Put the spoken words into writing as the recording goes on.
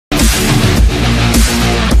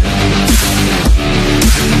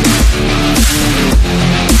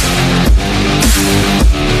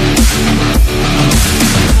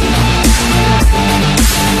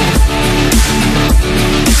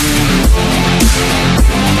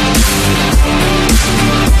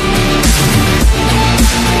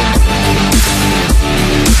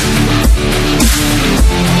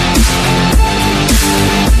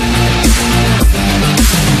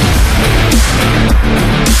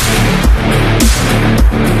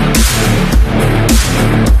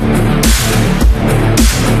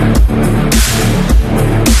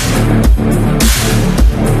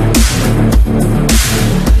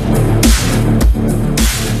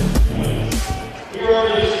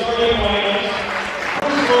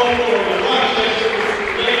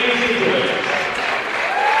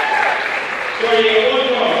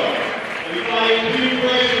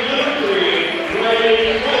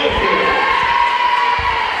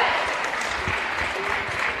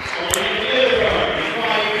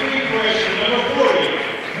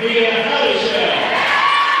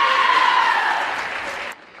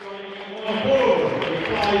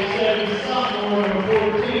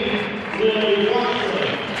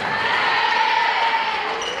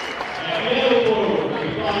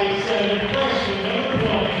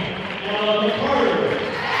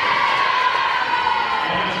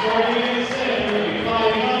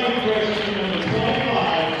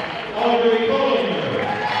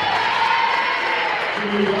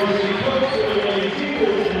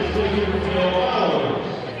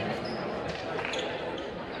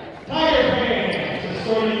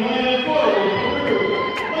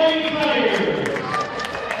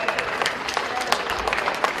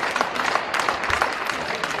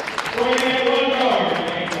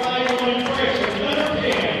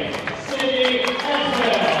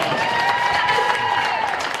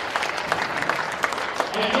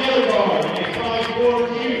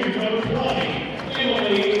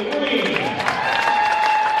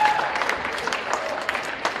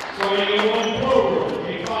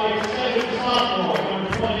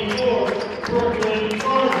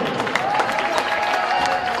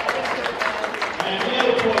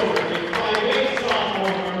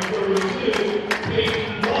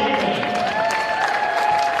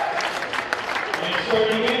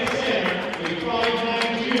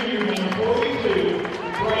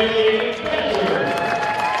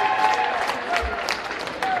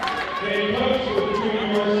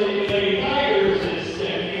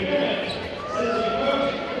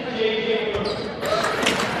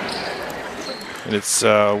It's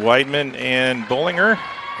Weidman and Bollinger,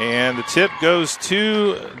 and the tip goes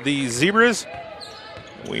to the Zebras.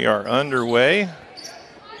 We are underway.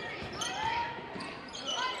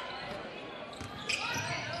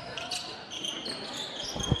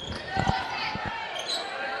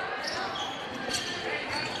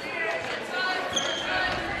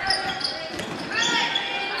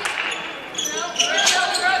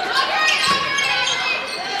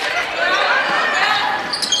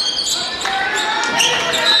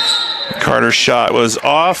 Carter's shot was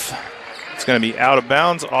off. It's going to be out of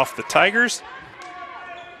bounds off the Tigers.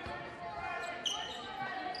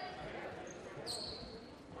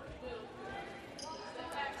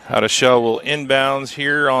 Hadashell will inbounds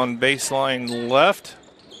here on baseline left.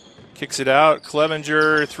 Kicks it out.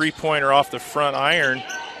 Clevenger, three-pointer off the front iron.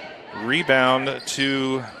 Rebound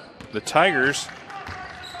to the Tigers.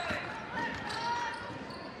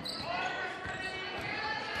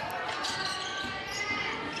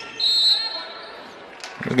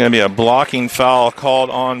 There's going to be a blocking foul called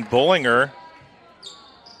on Bollinger.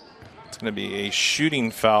 It's going to be a shooting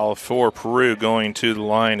foul for Peru. Going to the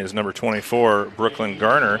line is number 24, Brooklyn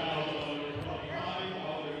Garner.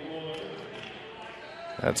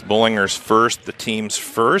 That's Bollinger's first, the team's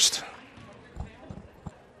first.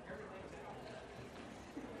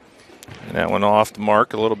 And that went off the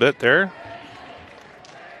mark a little bit there.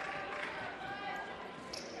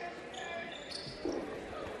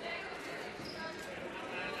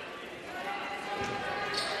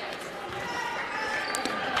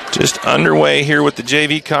 Just underway here with the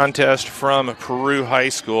JV contest from Peru High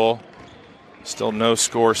School. Still no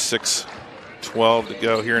score, 6-12 to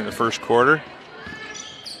go here in the first quarter.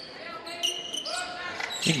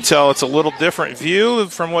 You can tell it's a little different view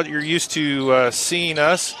from what you're used to seeing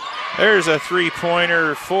us. There's a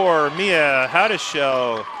three-pointer for Mia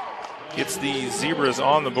Hadashell. Gets the Zebras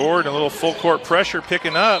on the board. A little full court pressure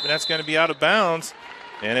picking up, and that's going to be out of bounds.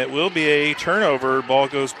 And it will be a turnover. Ball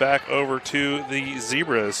goes back over to the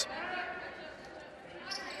Zebras.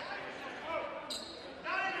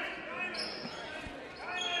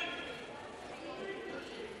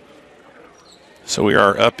 So we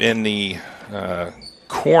are up in the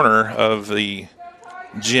corner of the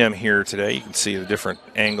gym here today. You can see the different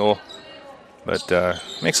angle, but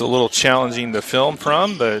makes it a little challenging to film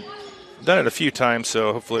from, but done it a few times,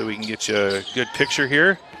 so hopefully we can get you a good picture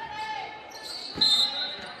here.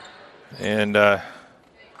 And a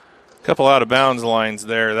couple out of bounds lines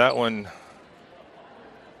there. That one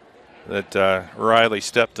that Riley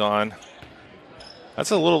stepped on.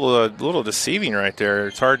 That's a little deceiving right there.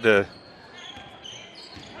 It's hard to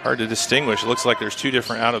distinguish. It looks like there's two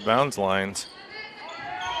different out of bounds lines.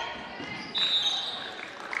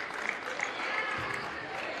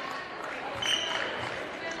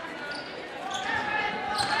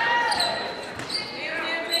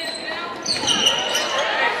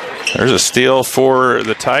 There's a steal for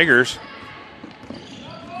the Tigers.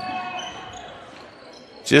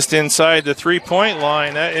 Just inside the three-point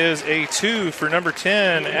line. That is a 2 for number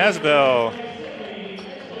 10, Asbel.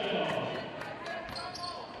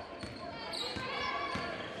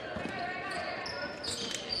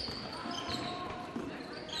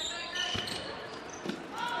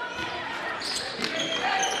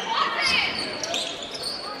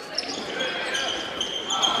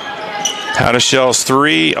 Hadashell's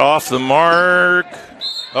three off the mark.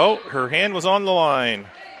 Oh, her hand was on the line.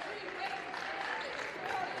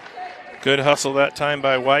 Good hustle that time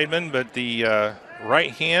by Weidman, but the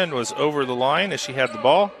right hand was over the line as she had the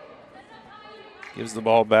ball. Gives the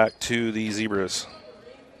ball back to the Zebras.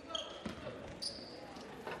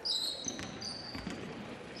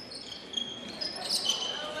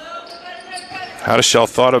 Hadashell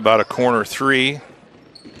thought about a corner three.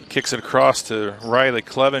 Kicks it across to Riley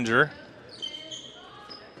Clevenger.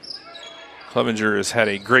 Clevenger has had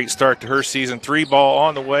a great start to her season. Three ball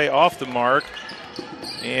on the way, off the mark.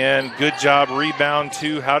 And good job, rebound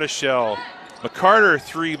to Hadashell. McCarter,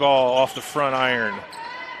 three ball off the front iron.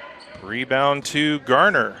 Rebound to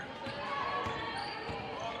Garner.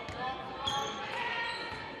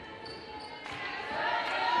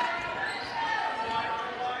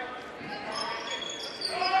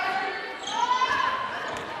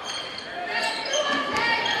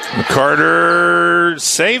 Carter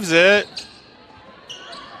saves it.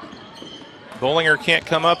 Bollinger can't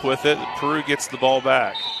come up with it. Peru gets the ball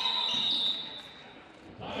back.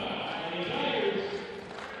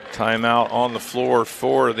 Timeout on the floor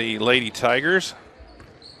for the Lady Tigers.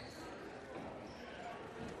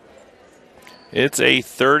 It's a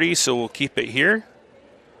 30, so we'll keep it here.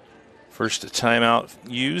 First timeout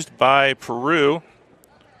used by Peru.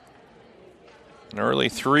 An early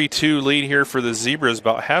 3-2 lead here for the Zebras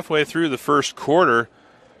about halfway through the first quarter.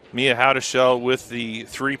 Mia Howdeshell with the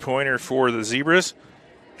three-pointer for the Zebras.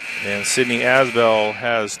 And Sydney Asbell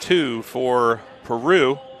has 2 for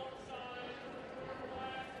Peru.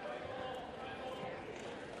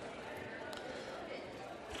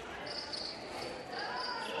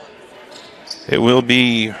 It will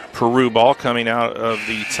be Peru ball coming out of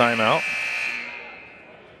the timeout.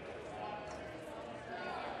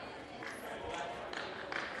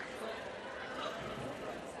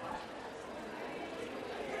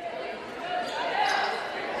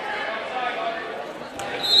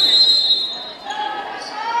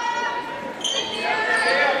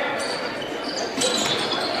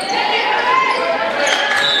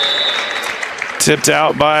 Tipped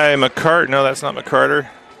out by McCarter. No, that's not McCarter.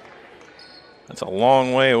 That's a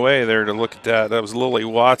long way away there to look at that. That was Lily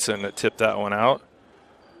Watson that tipped that one out.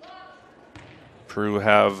 Peru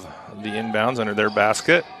have the inbounds under their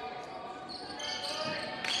basket.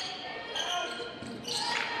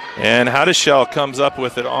 And Howdeshell comes up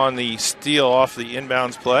with it on the steal off the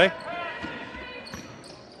inbounds play.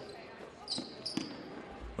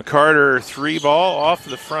 McCarter 3-ball off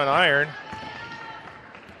the front iron.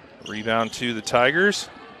 Rebound to the Tigers.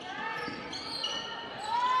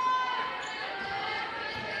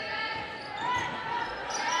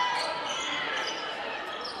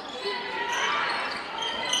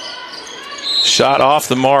 Shot off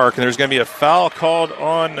the mark, and there's going to be a foul called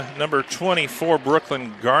on number 24,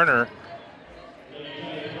 Brooklyn Garner.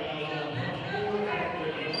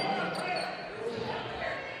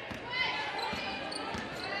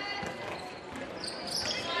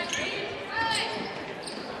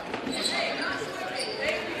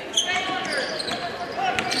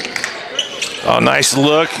 Oh, nice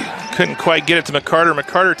look. Couldn't quite get it to McCarter.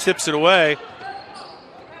 McCarter tips it away.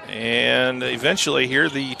 And eventually here,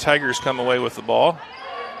 the Tigers come away with the ball.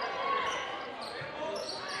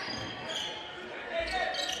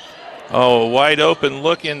 Oh, wide open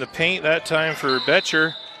look in the paint that time for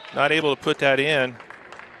Betcher. Not able to put that in.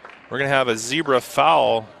 We're going to have a Zebra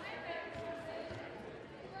foul.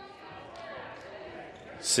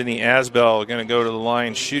 Sydney Asbell going to go to the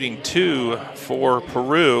line shooting 2 for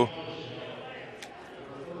Peru.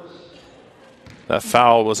 That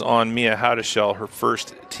foul was on Mia Howdeshell, her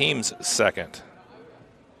first, team's second.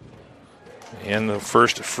 And the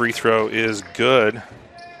first free throw is good.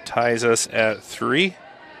 Ties us at 3.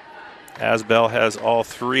 Asbell has all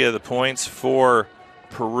 3 of the points for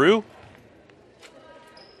Peru.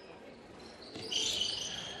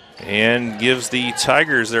 And gives the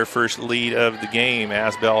Tigers their first lead of the game.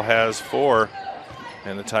 Asbell has 4,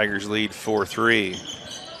 and the Tigers lead 4-3.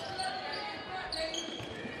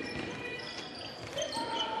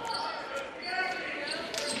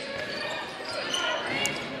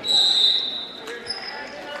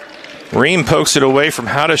 Ream pokes it away from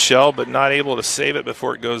Howdeshell, but not able to save it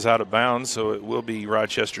before it goes out of bounds, so it will be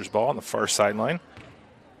Rochester's ball on the far sideline.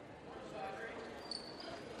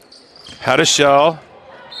 Howdeshell,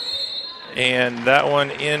 and that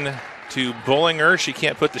one in to Bollinger. She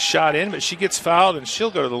can't put the shot in, but she gets fouled, and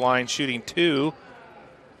she'll go to the line shooting 2.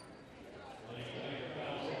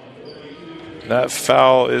 That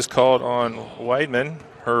foul is called on Weidman,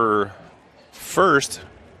 her first,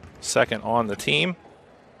 second on the team.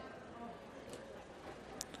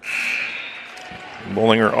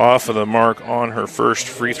 Bollinger off of the mark on her first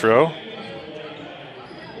free throw.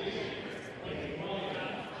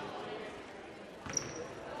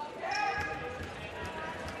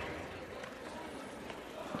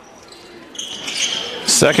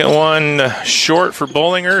 Second one short for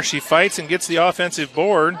Bollinger. She fights and gets the offensive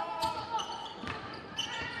board.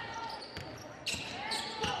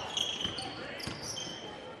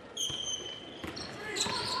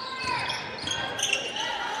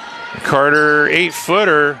 Carter,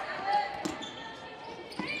 8-footer.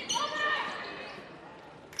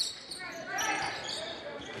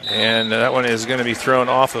 And that one is going to be thrown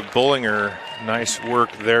off of Bollinger. Nice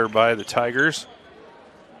work there by the Tigers.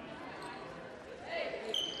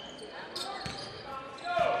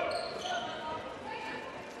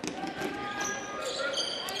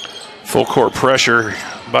 Full court pressure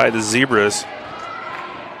by the Zebras.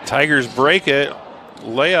 Tigers break it.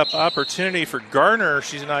 Layup opportunity for Gardner.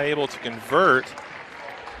 She's not able to convert.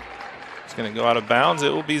 It's going to go out of bounds. It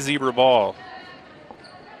will be Zebra ball.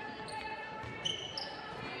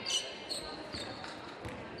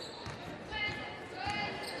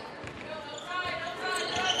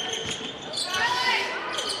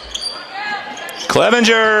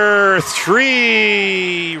 Clevenger,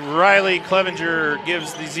 three. Riley Clevenger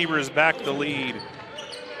gives the Zebras back the lead.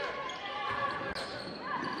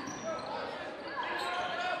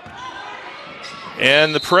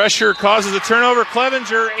 And the pressure causes a turnover.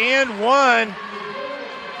 Clevenger and one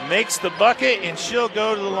makes the bucket, and she'll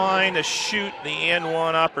go to the line to shoot the and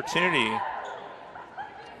one opportunity.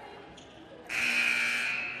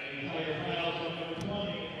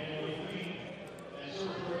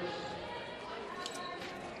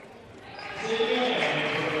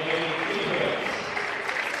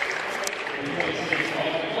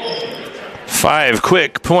 Five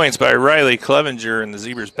quick points by Riley Clevenger, and the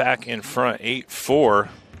Zebras back in front, 8-4.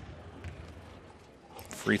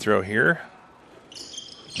 Free throw here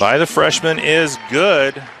by the freshman is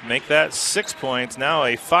good. Make that 6 points. Now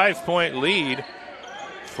a 5-point lead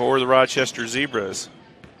for the Rochester Zebras.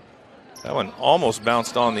 That one almost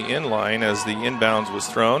bounced on the inline as the inbounds was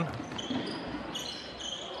thrown.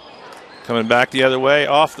 Coming back the other way,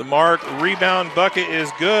 off the mark. Rebound bucket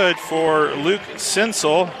is good for Luke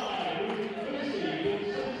Sinsel.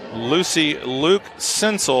 Luke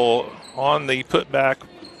Sinsel on the putback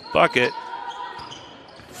bucket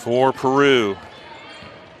for Peru.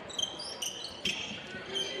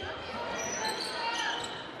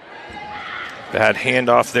 Bad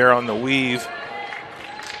handoff there on the weave.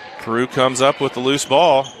 Peru comes up with the loose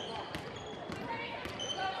ball.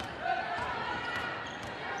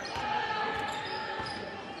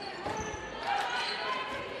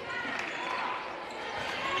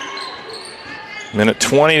 Minute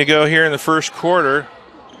 20 to go here in the first quarter.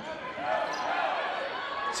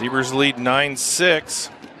 Zebras lead 9-6.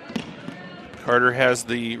 Carter has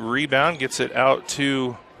the rebound, gets it out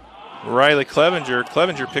to Riley Clevenger.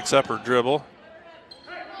 Clevenger picks up her dribble.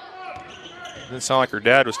 Didn't sound like her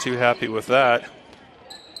dad was too happy with that.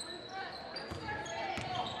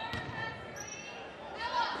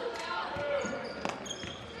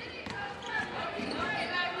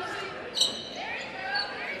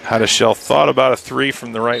 Hadashell thought about a three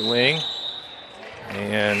from the right wing,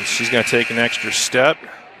 and she's going to take an extra step.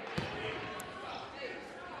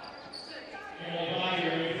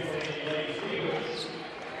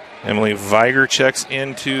 Emily Viger checks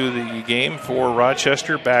into the game for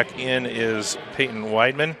Rochester. Back in is Peyton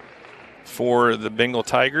Weidman for the Bengal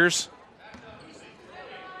Tigers.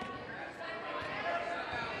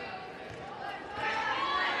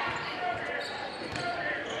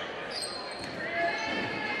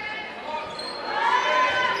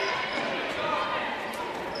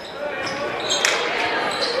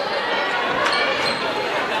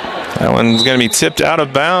 That one's going to be tipped out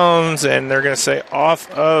of bounds, and they're going to say off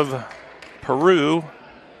of Peru.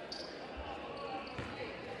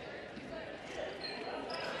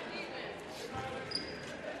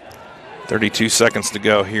 .32 seconds to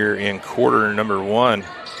go here in quarter number one.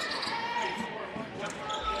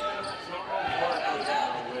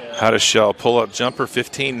 Hadashell pull-up jumper,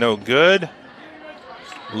 15, no good.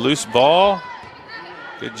 Loose ball.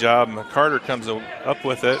 Good job. McCarter comes up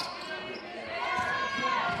with it.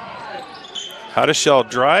 Hadashell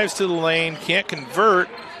drives to the lane, can't convert.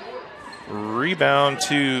 Rebound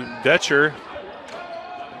to Betcher.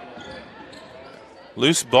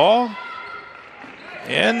 Loose ball.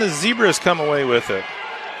 And the Zebras come away with it.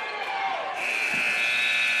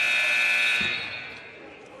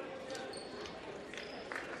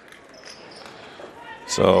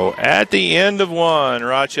 So at the end of one,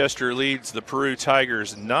 Rochester leads the Peru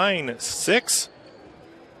Tigers 9-6.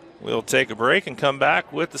 We'll take a break and come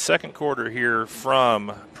back with the second quarter here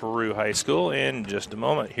from Peru High School in just a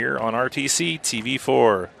moment here on RTC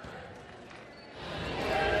TV4.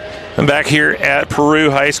 I'm back here at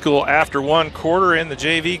Peru High School after one quarter in the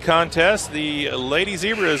JV contest. The Lady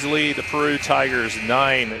Zebras lead the Peru Tigers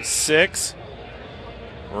 9-6.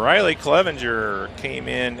 Riley Clevenger came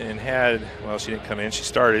in and had, well, she didn't come in, she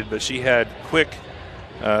started, but she had quick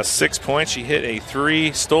 6 points. She hit a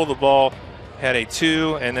three, stole the ball, had a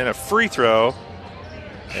two, and then a free throw,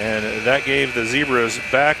 and that gave the Zebras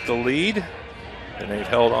back the lead, and they've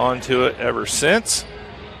held on to it ever since.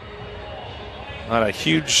 Not a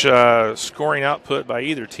huge scoring output by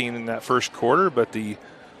either team in that first quarter, but the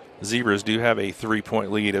Zebras do have a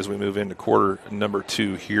 3-point lead as we move into quarter number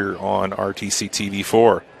two here on RTC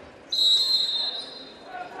TV4.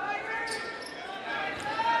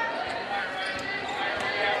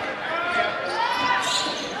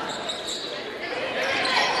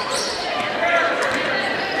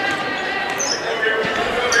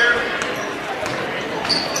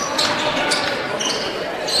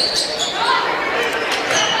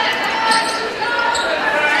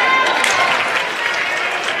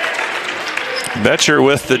 Betcher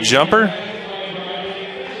with the jumper.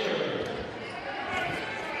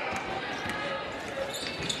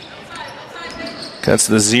 Cuts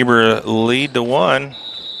the Zebra lead to 1.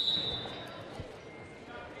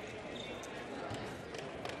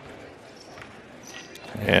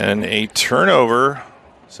 And a turnover.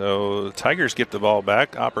 So the Tigers get the ball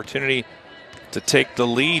back. Opportunity to take the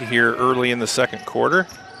lead here early in the second quarter.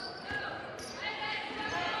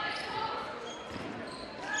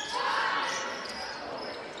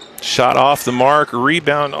 Shot off the mark.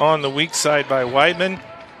 Rebound on the weak side by Weidman.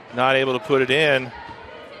 Not able to put it in.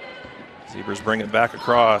 Zebras bring it back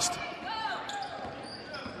across.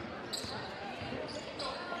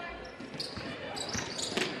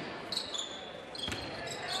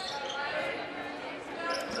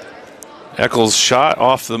 Eccles' shot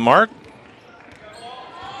off the mark.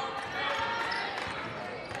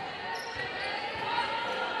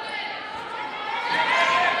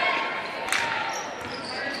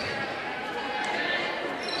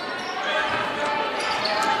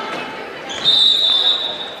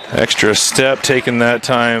 Extra step taken that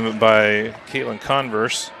time by Caitlin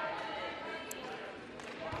Converse.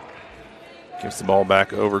 Gives the ball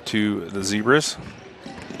back over to the Zebras.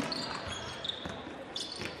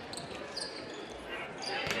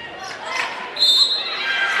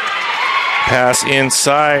 Pass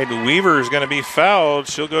inside. Weaver is going to be fouled.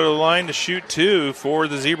 She'll go to the line to shoot 2 for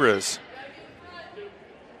the Zebras.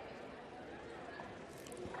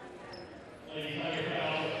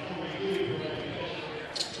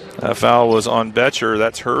 That foul was on Betcher.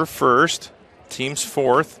 That's her first. Team's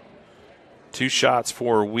 4th. 2 shots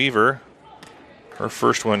for Weaver. Her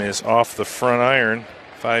first one is off the front iron.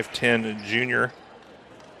 5'10" junior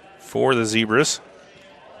for the Zebras.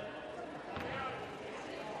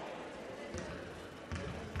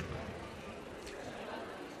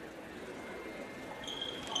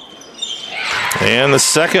 And the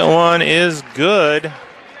second one is good.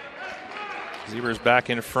 Zebras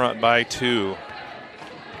back in front by 2.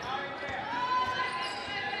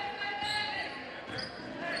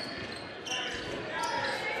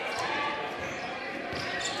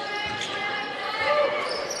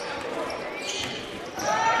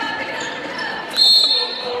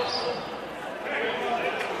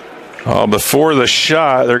 Oh, before the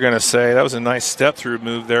shot, they're going to say that was a nice step-through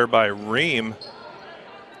move there by Ream.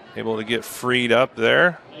 Able to get freed up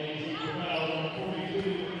there.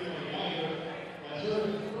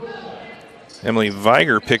 Emily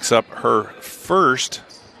Viger picks up her first.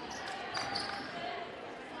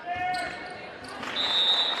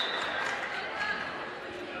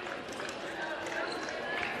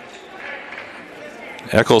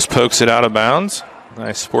 Eccles pokes it out of bounds.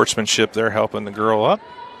 Nice sportsmanship there, helping the girl up.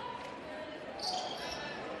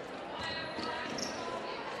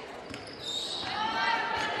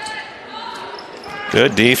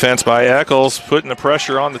 Good defense by Eccles, putting the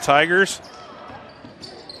pressure on the Tigers.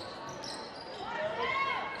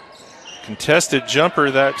 Contested jumper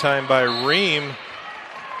that time by Ream.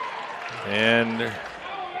 And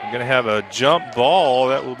we're going to have a jump ball.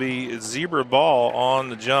 That will be Zebra ball on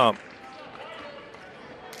the jump.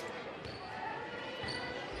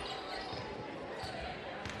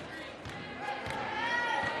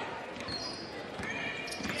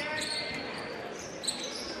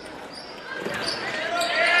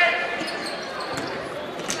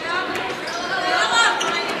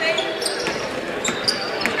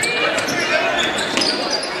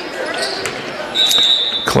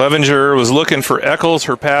 Clevenger was looking for Eccles.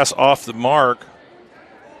 Her pass off the mark.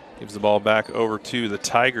 Gives the ball back over to the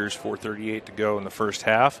Tigers. 4:38 to go in the first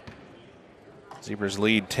half. Zebras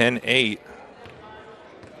lead 10-8.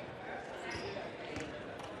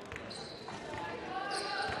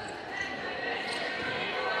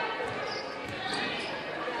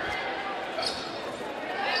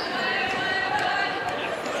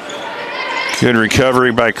 Good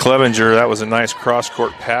recovery by Clevenger. That was a nice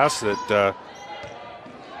cross-court pass that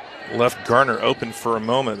left Garner open for a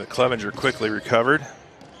moment, but Clevenger quickly recovered.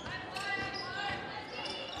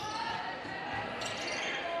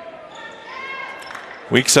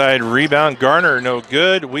 Weak side rebound, Garner no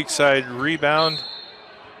good. Weak side rebound,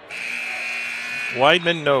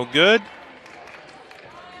 Weidman no good.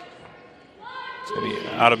 It's going to be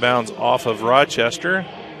out of bounds off of Rochester.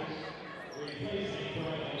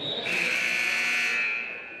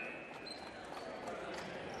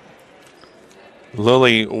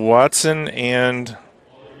 Lily Watson and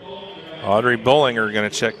Audrey Bowling are going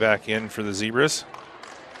to check back in for the Zebras.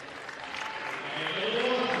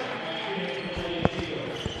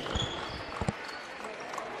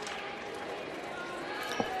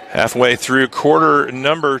 Halfway through quarter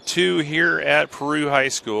number 2 here at Peru High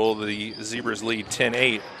School. The Zebras lead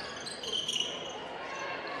 10-8.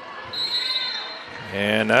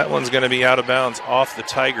 And that one's going to be out of bounds off the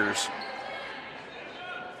Tigers.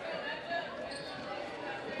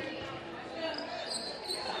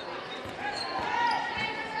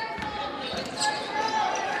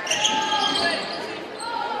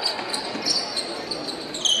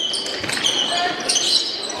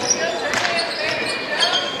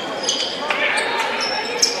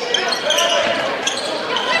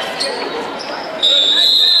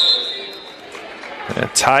 A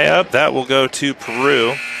tie up, that will go to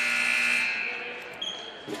Peru.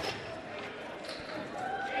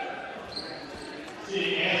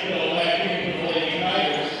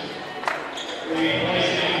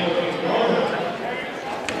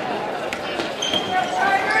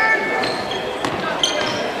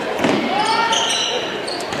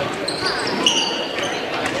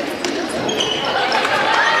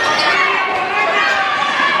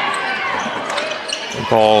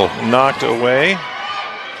 Ball knocked away.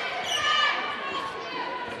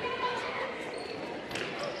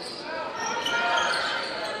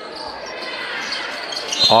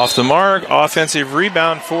 Off the mark, offensive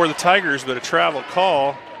rebound for the Tigers, but a travel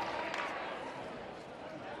call.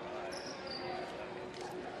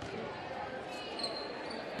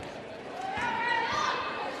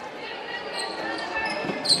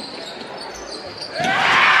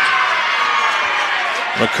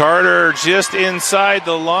 McCarter just inside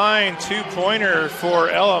the line, two-pointer for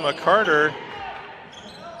Ella McCarter.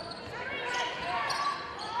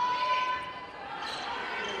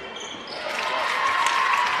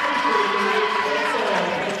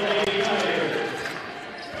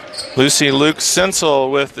 Lucy Luke Sensel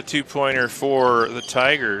with the two-pointer for the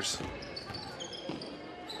Tigers.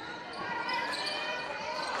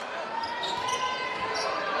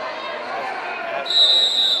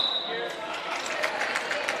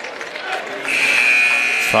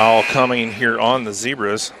 Foul coming here on the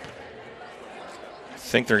Zebras. I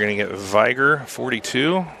think they're going to get Viger,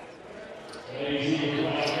 42.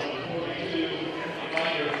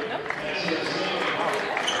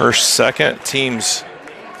 Her second, team's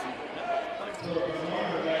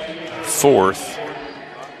fourth.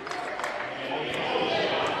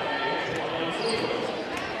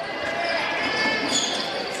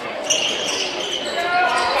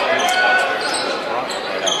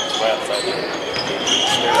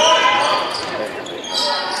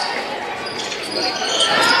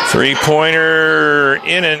 Three-pointer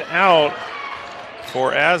in and out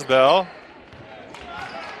for Asbel.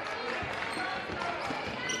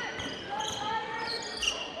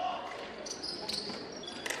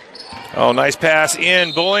 Oh, nice pass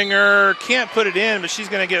in. Bullinger can't put it in, but she's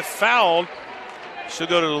going to get fouled. She'll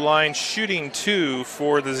go to the line shooting 2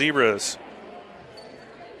 for the Zebras.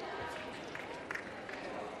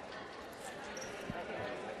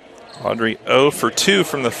 Audrey 0 for 2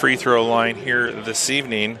 from the free throw line here this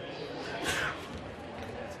evening.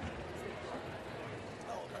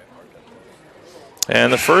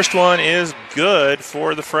 And the first one is good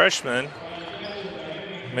for the freshman.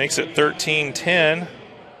 Makes it 13-10.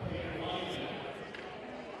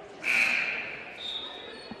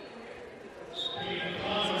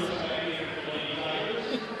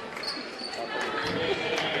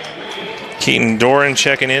 Keaton Doran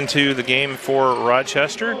checking into the game for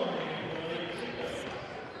Rochester.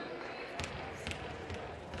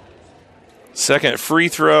 Second free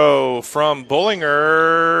throw from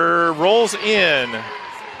Bullinger, rolls in.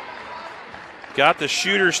 Got the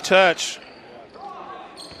shooter's touch.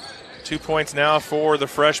 2 points now for the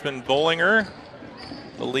freshman Bullinger.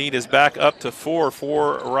 The lead is back up to 4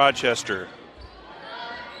 for Rochester.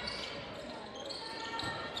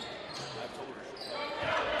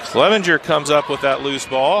 Clevenger comes up with that loose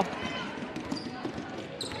ball.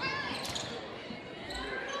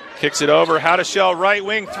 Kicks it over. Howdeshell right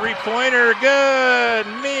wing three-pointer. Good.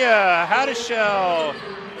 Mia Howdeshell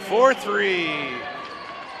 4-3.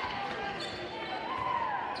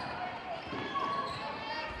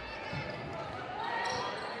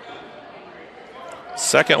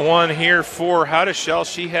 Second one here for Howdeshell.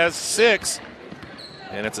 She has 6.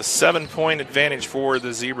 And it's a 7-point advantage for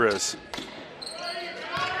the Zebras.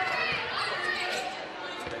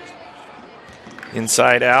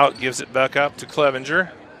 Inside out, gives it back up to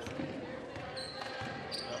Clevenger.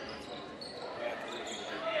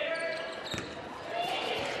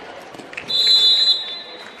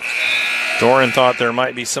 Doran thought there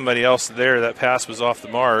might be somebody else there. That pass was off the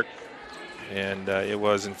mark, and it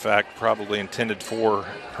was, in fact, probably intended for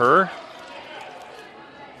her.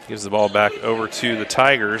 Gives the ball back over to the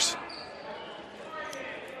Tigers.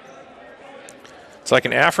 It's like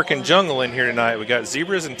an African jungle in here tonight. We got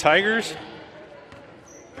zebras and tigers.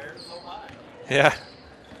 Yeah.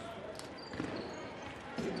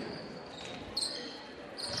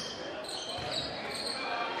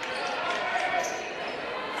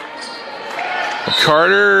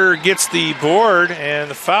 Carter gets the board, and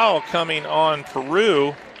the foul coming on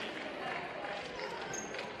Peru.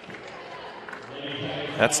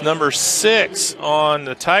 That's number 6 on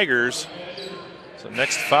the Tigers. So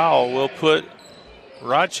next foul will put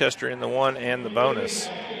Rochester in the 1 and the bonus.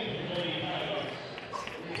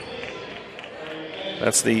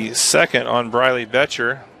 That's the second on Briley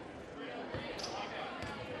Betcher.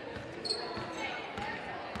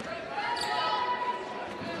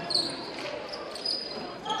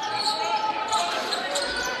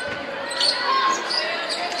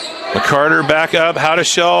 McCarter back up.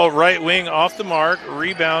 Howdeshell right wing off the mark.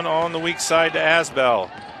 Rebound on the weak side to Asbell.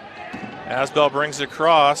 Asbell brings it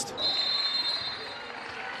across.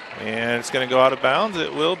 And it's going to go out of bounds.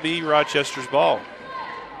 It will be Rochester's ball.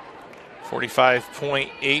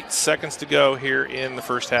 45.8 seconds to go here in the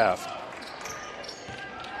first half.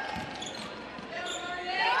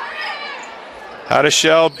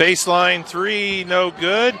 Howdeshell baseline 3, no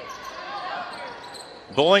good.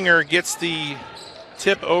 Bullinger gets the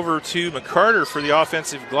tip over to McCarter for the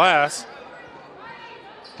offensive glass.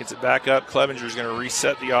 Gets it back up. Clevenger's going to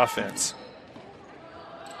reset the offense.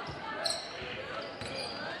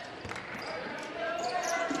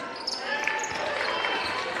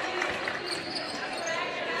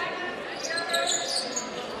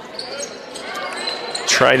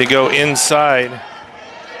 Tried to go inside.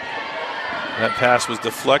 That pass was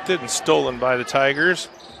deflected and stolen by the Tigers.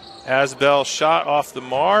 Asbell shot off the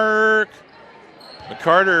mark.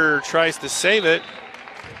 McCarter tries to save it.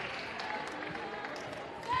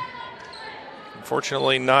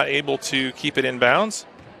 Unfortunately, not able to keep it in bounds.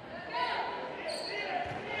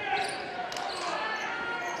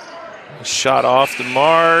 Shot off the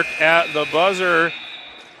mark at the buzzer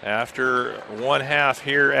after one half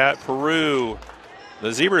here at Peru.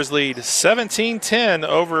 The Zebras lead 17-10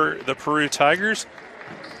 over the Peru Tigers.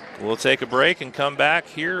 We'll take a break and come back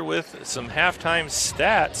here with some halftime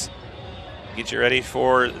stats. Get you ready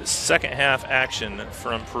for second half action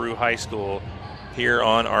from Peru High School here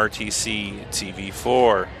on RTC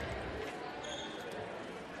TV4.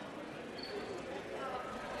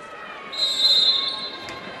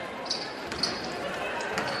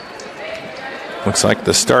 Looks like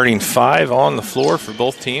the starting 5 on the floor for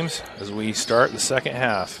both teams as we start the second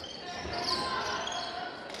half.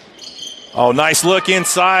 Oh, nice look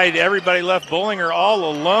inside. Everybody left Bullinger all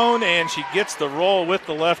alone, and she gets the roll with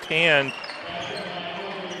the left hand.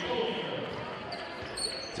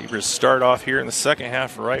 Zebras start off here in the second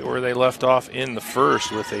half right where they left off in the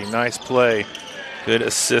first with a nice play. Good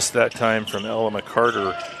assist that time from Ella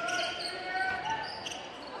McCarter.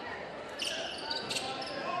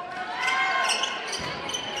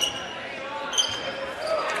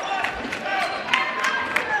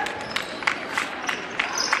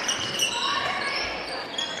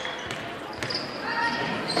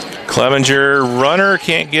 Clevenger runner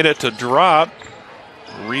can't get it to drop.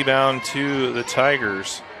 Rebound to the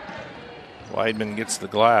Tigers. Weidman gets the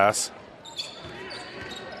glass.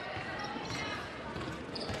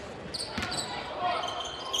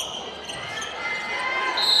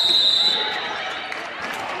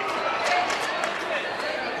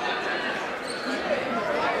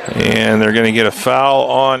 And they're going to get a foul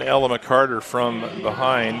on Ella McCarter from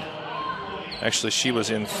behind. Actually, she was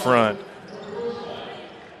in front.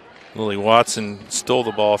 Lily Watson stole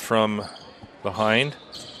the ball from behind.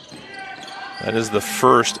 That is the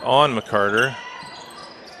first on McCarter.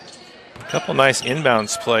 A couple nice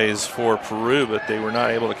inbounds plays for Peru, but they were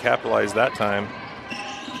not able to capitalize that time.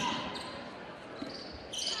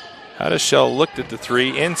 Howdeshell looked at the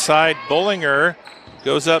 3. Inside, Bullinger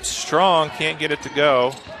goes up strong, can't get it to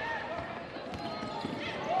go.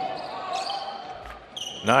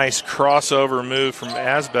 Nice crossover move from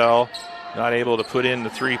Asbell. Not able to put in the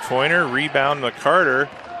three-pointer. Rebound McCarter.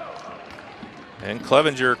 And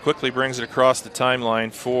Clevenger quickly brings it across the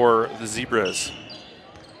timeline for the Zebras.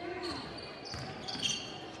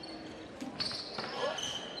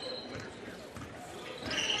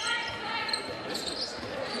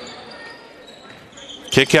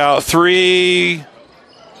 Kick out 3.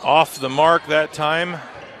 Off the mark that time.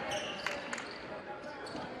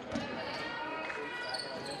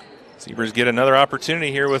 Zebras get another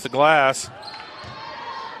opportunity here with the glass.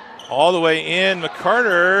 All the way in,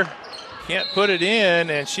 McCarter can't put it in,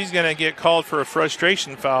 and she's going to get called for a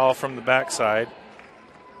frustration foul from the backside.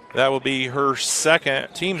 That will be her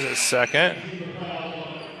second, team's second.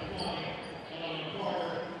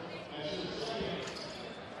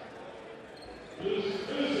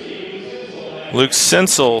 Luke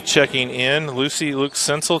Sensel checking in. Luke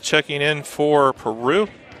Sensel checking in for Peru.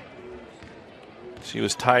 She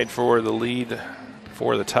was tied for the lead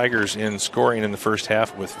for the Tigers in scoring in the first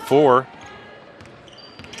half with 4.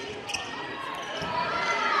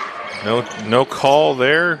 No call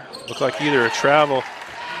there. Looked like either a travel.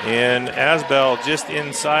 And Asbel just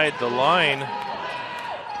inside the line.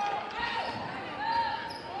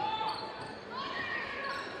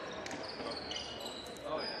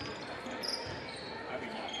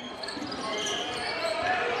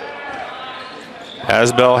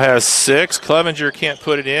 Asbel has 6. Clevenger can't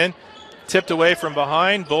put it in. Tipped away from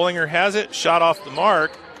behind. Bollinger has it. Shot off the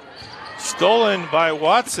mark. Stolen by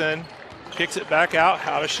Watson. Kicks it back out.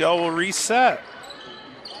 Howdeshell will reset.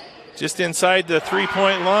 Just inside the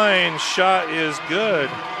 3-point line. Shot is good.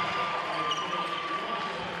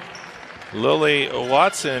 Lily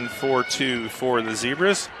Watson 4-2 for the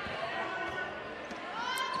Zebras.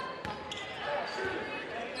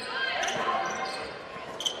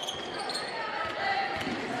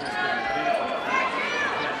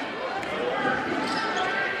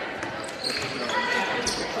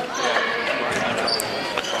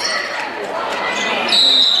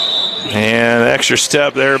 And extra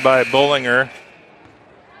step there by Bollinger.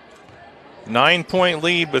 9-point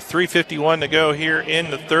lead with 3:51 to go here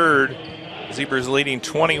in the third. Zebras leading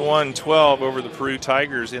 21-12 over the Peru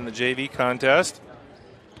Tigers in the JV contest.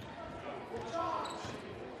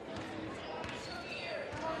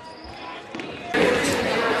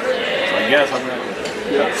 I guess I'm going to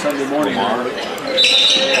get up Sunday morning.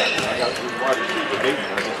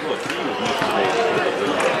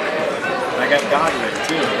 I got Godwin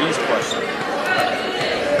too. He's questioning.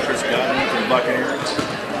 Chris Godwin from Buccaneers.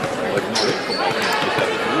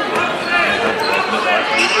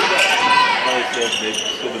 Probably said they've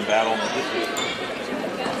still been battling this week.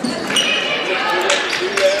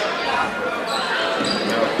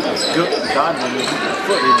 Good. Godwin was a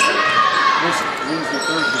foot injury. Wednesday,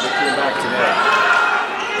 Thursday, they came back today.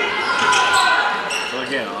 So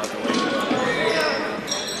again, I'll have to wait.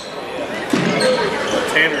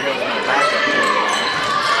 Tanner has no backup.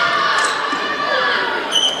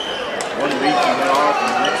 1 week he went off,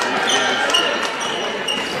 and the next week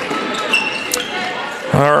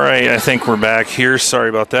he All right, I think we're back here. Sorry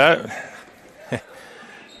about that.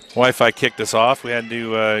 Wi-Fi kicked us off. We had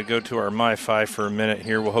to go to our MiFi for a minute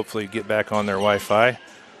here. We'll hopefully get back on their Wi-Fi.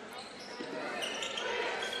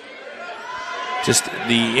 Just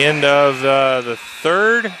the end of the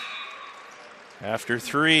third. After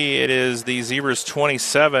 3, it is the Zebras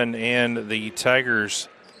 27 and the Tigers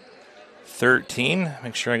 13.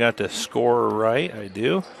 Make sure I got the score right. I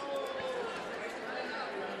do.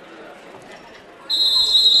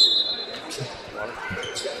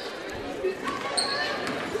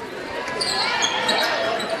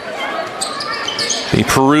 The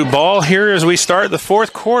Peru ball here as we start the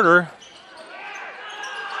fourth quarter.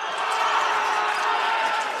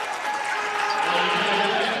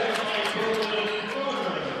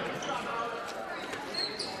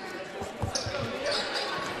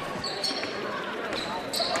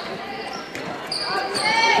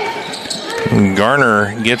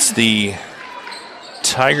 Garner gets the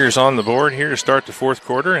Tigers on the board here to start the fourth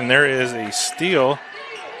quarter, and there is a steal.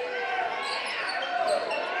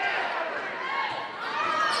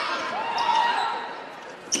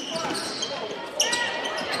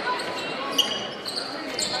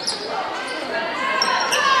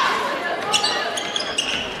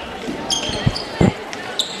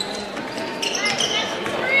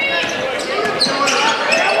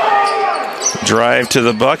 Drive to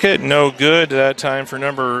the bucket, no good that time for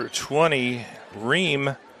number 20,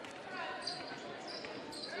 Ream.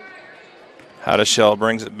 Howdeshell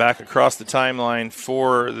brings it back across the timeline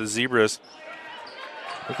for the Zebras.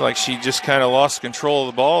 Looked like she just kind of lost control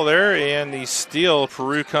of the ball there, and the steal,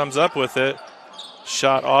 Peru comes up with it.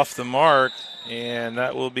 Shot off the mark, and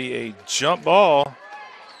that will be a jump ball.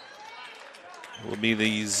 It will be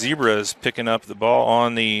the Zebras picking up the ball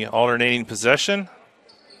on the alternating possession.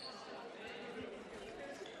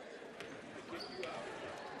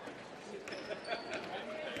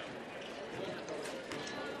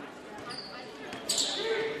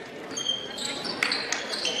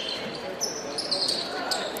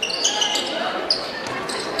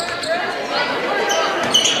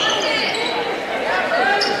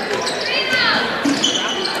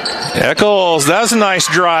 Eccles, that was a nice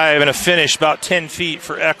drive and a finish, about 10 feet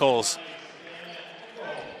for Eccles.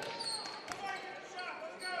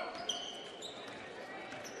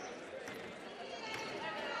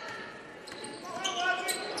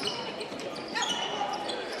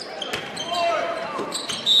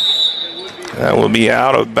 That will be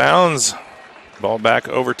out of bounds. Ball back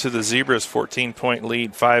over to the Zebras, 14-point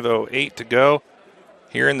lead, 5:08 to go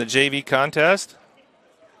here in the JV contest.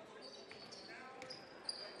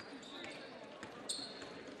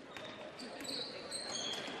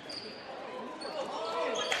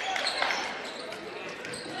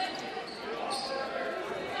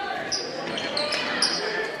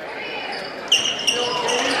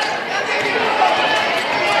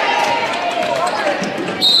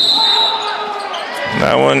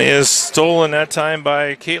 That one is stolen that time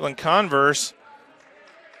by Caitlin Converse.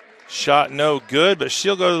 Shot no good, but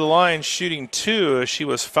she'll go to the line shooting 2 as she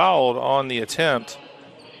was fouled on the attempt.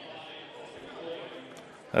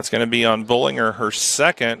 That's going to be on Bullinger, her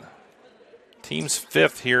second. Team's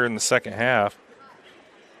 5th here in the second half.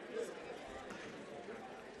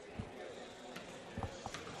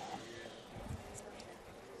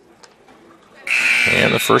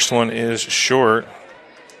 And the first one is short.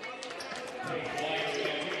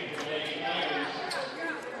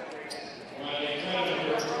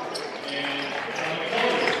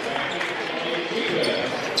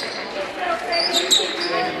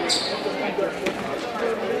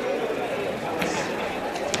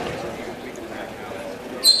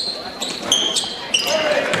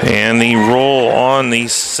 And the roll on the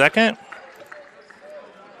second.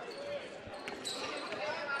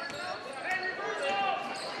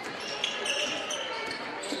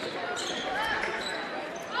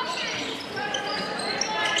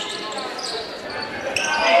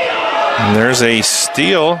 And there's a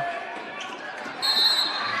steal.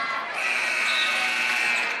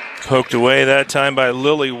 Poked away that time by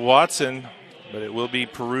Lily Watson, but it will be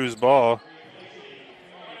Peru's ball.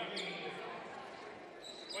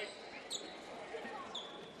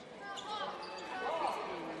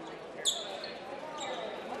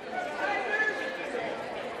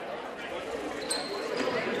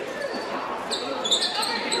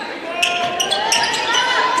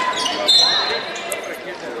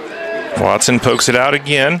 Watson pokes it out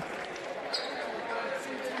again.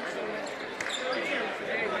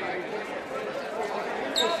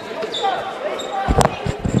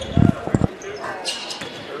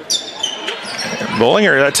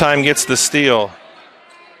 Bullinger that time gets the steal.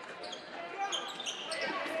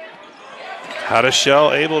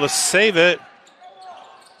 Hadashell able to save it.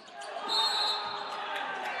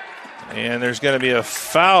 And there's going to be a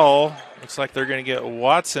foul. Looks like they're going to get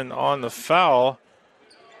Watson on the foul.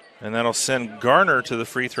 And that'll send Garner to the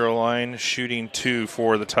free throw line, shooting 2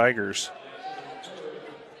 for the Tigers.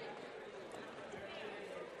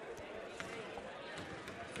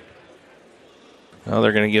 Well,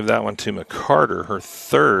 they're going to give that one to McCarter, her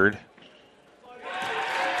third.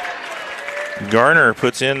 Garner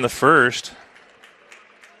puts in the first.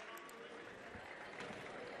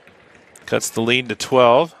 Cuts the lead to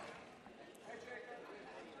 12.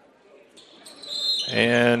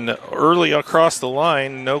 And early across the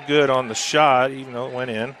line, no good on the shot, even though it went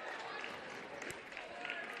in.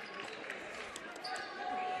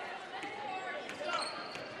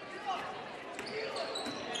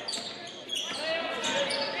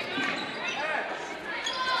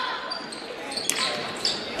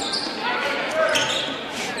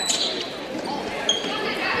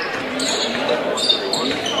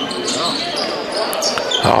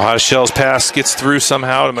 Hadashell's pass gets through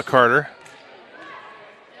somehow to McCarter.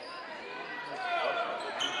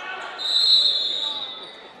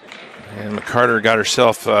 And McCarter got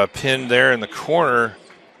herself pinned there in the corner.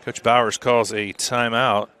 Coach Bowers calls a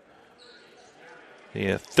timeout.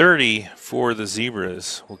 Yeah, 30 for the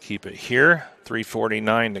Zebras. We'll keep it here.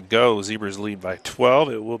 3:49 to go. Zebras lead by 12.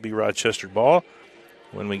 It will be Rochester ball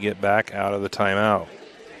when we get back out of the timeout.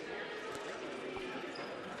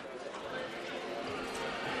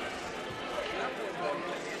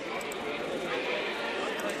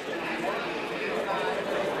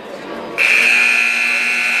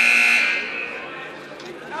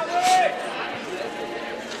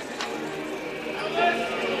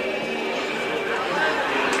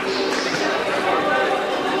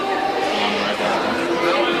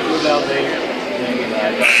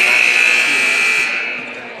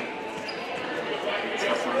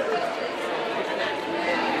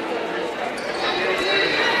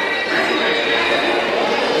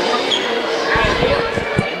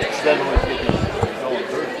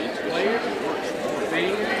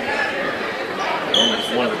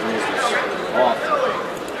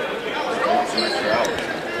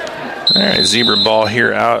 All right, Zebra ball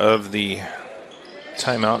here out of the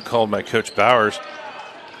timeout called by Coach Bowers.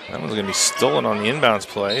 That one's going to be stolen on the inbounds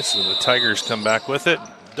play, so the Tigers come back with it.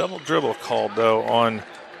 Double dribble called, though, on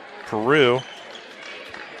Peru.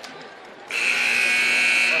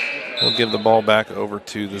 We'll give the ball back over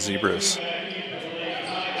to the Zebras.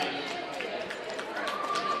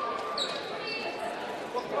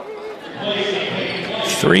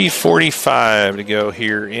 3:45 to go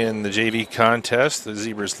here in the JV contest. The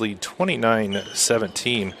Zebras lead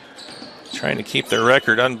 29-17, trying to keep their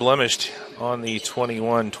record unblemished on the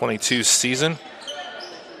 21-22 season.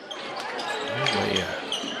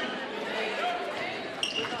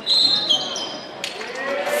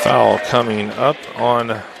 Foul coming up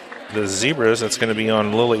on the Zebras. That's going to be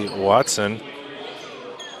on Lily Watson.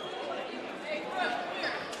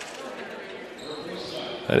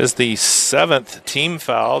 That is the 7th team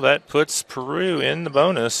foul. That puts Peru in the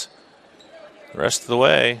bonus the rest of the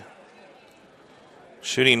way.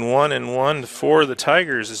 Shooting 1 and 1 for the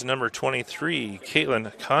Tigers is number 23,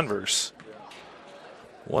 Caitlin Converse.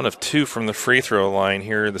 1 of 2 from the free throw line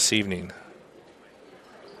here this evening.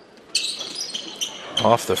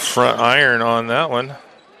 Off the front iron on that one.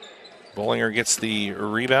 Bollinger gets the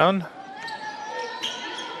rebound.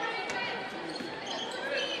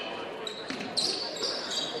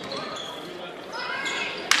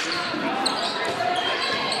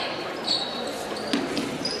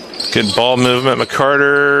 Good ball movement.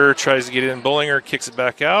 McCarter tries to get it in. Bollinger kicks it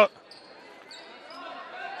back out.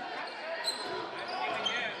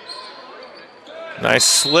 Nice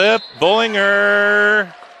slip.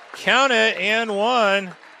 Bollinger. Count it and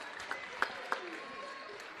 1.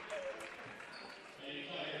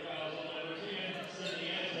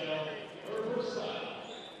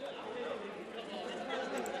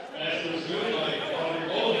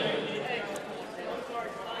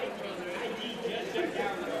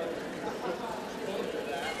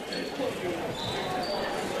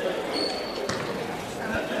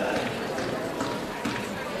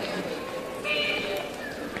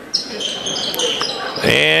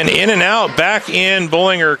 And in and out, back in.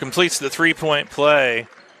 Bollinger completes the three-point play.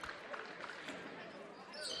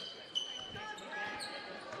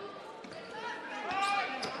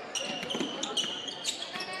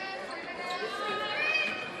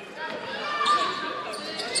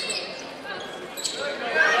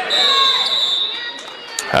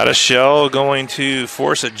 Hadashell going to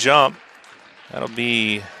force a jump. That'll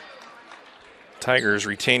be Tigers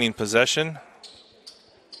retaining possession.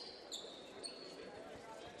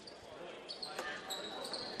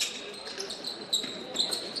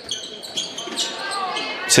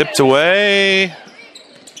 Tipped away.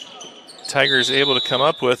 Tigers able to come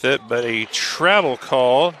up with it, but a travel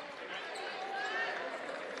call.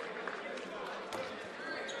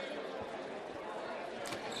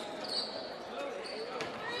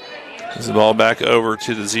 Gives the ball back over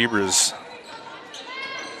to the Zebras.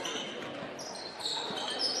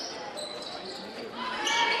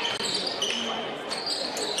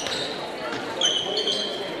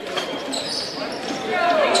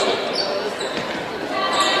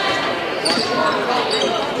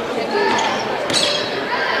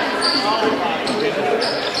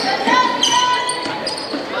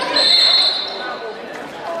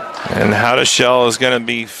 And Hadashell is going to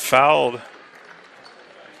be fouled.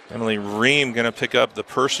 Emily Ream going to pick up the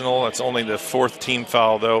personal. That's only the 4th team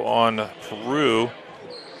foul, though, on Peru.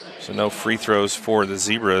 So no free throws for the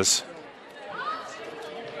Zebras.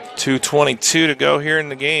 2:22 to go here in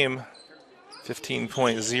the game.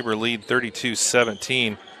 15-point Zebra lead,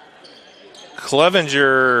 32-17.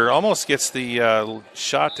 Clevenger almost gets the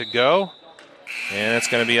shot to go. And it's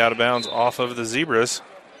going to be out of bounds off of the Zebras.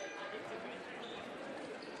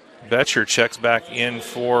 Betcher checks back in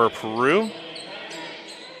for Peru.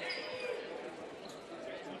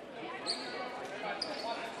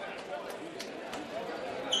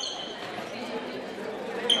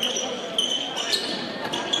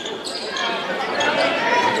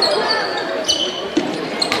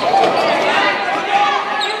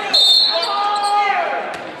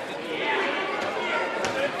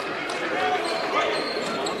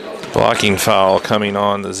 Blocking foul coming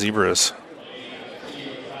on the Zebras.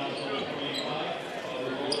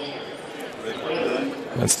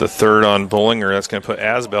 That's the 3rd on Bollinger. That's going to put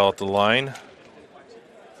Asbell at the line.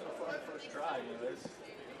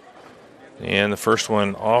 And the first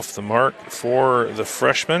one off the mark for the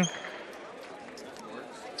freshman.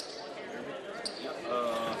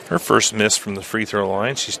 Her first miss from the free throw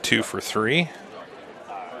line. She's 2 for 3.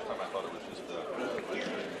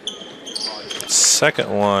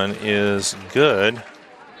 Second one is good.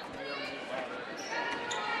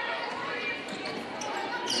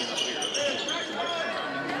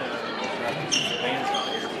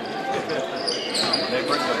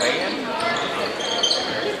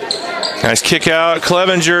 Nice kick out.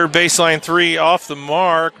 Clevenger, baseline 3 off the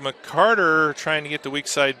mark. McCarter trying to get the weak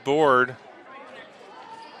side board.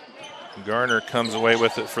 Garner comes away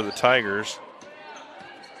with it for the Tigers.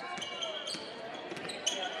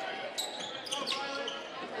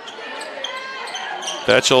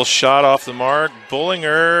 Betchel shot off the mark.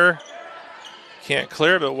 Bullinger can't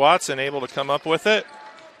clear, but Watson able to come up with it.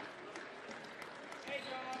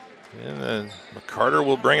 And then McCarter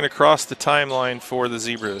will bring it across the timeline for the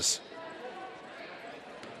Zebras.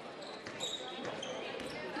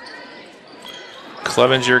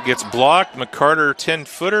 Clevenger gets blocked. McCarter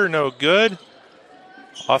 10-footer, no good.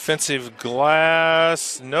 Offensive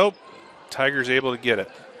glass, nope. Tigers able to get it.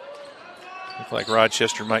 Looks like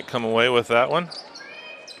Rochester might come away with that one.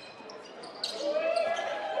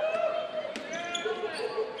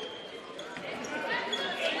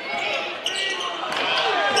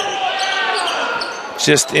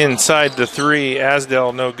 Just inside the 3,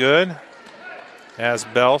 Asbell no good.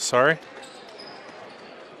 Asbell, sorry.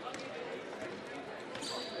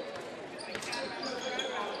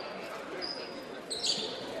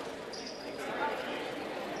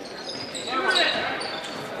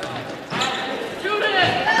 Shoot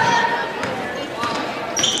it!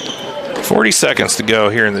 40 seconds to go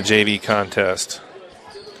here in the JV contest.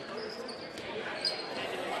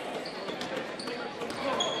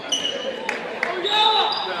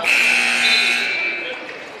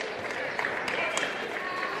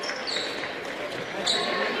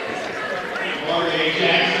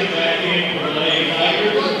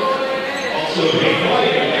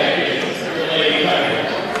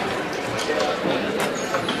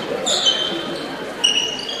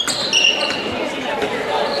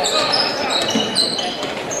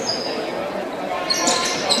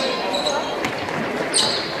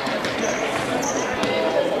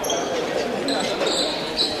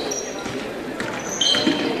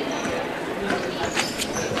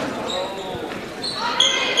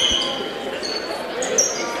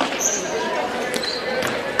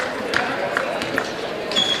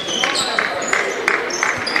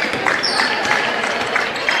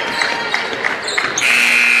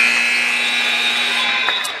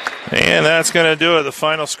 And that's going to do it. The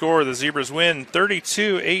final score, the Zebras win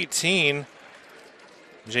 32-18.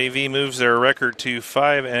 JV moves their record to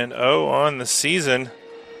 5-0 on the season.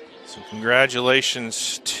 So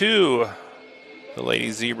congratulations to the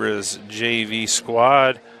Lady Zebras JV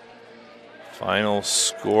squad. Final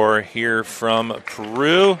score here from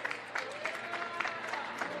Peru,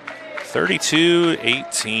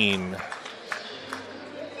 32-18.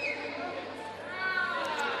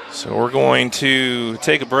 So we're going to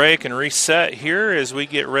take a break and reset here as we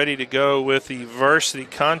get ready to go with the varsity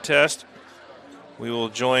contest. We will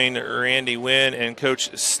join Randy Wynn and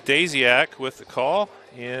Coach Stasiak with the call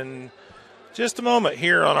in just a moment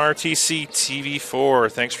here on RTC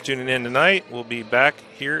TV4. Thanks for tuning in tonight. We'll be back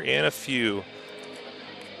here in a few.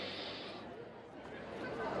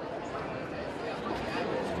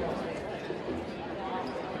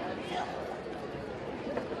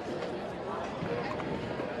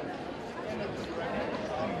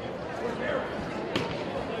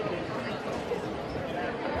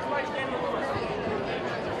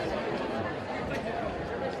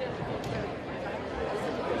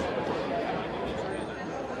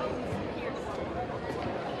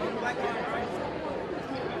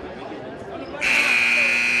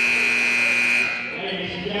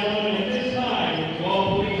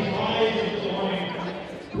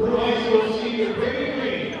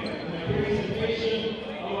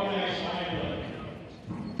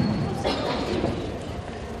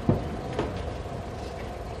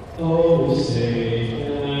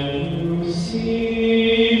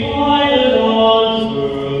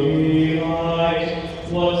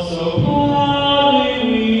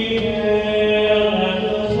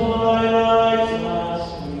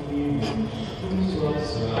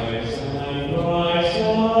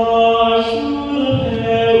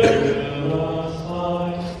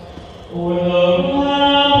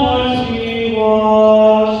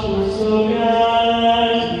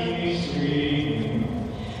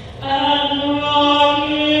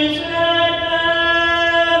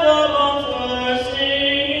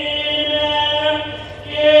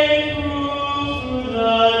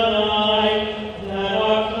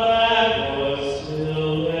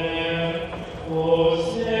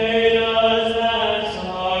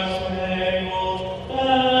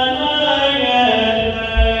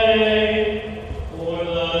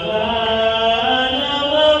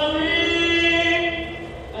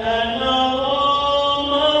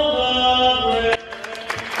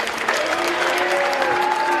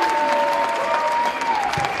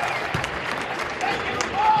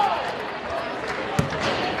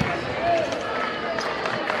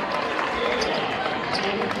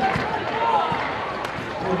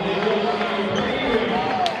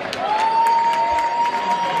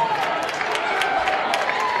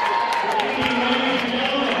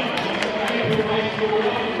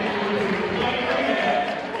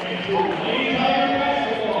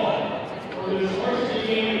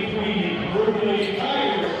 Berkeley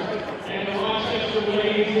Tigers and the Rochester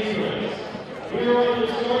Zebras. Here are the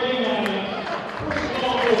starting lineup. First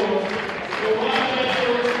of all, the Rochester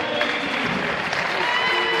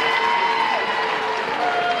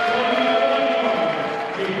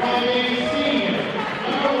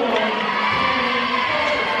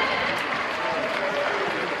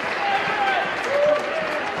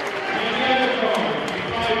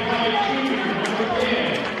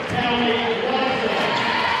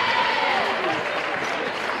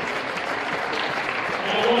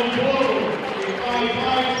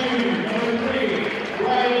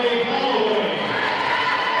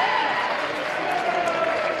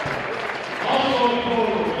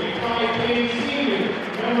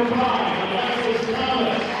number 5.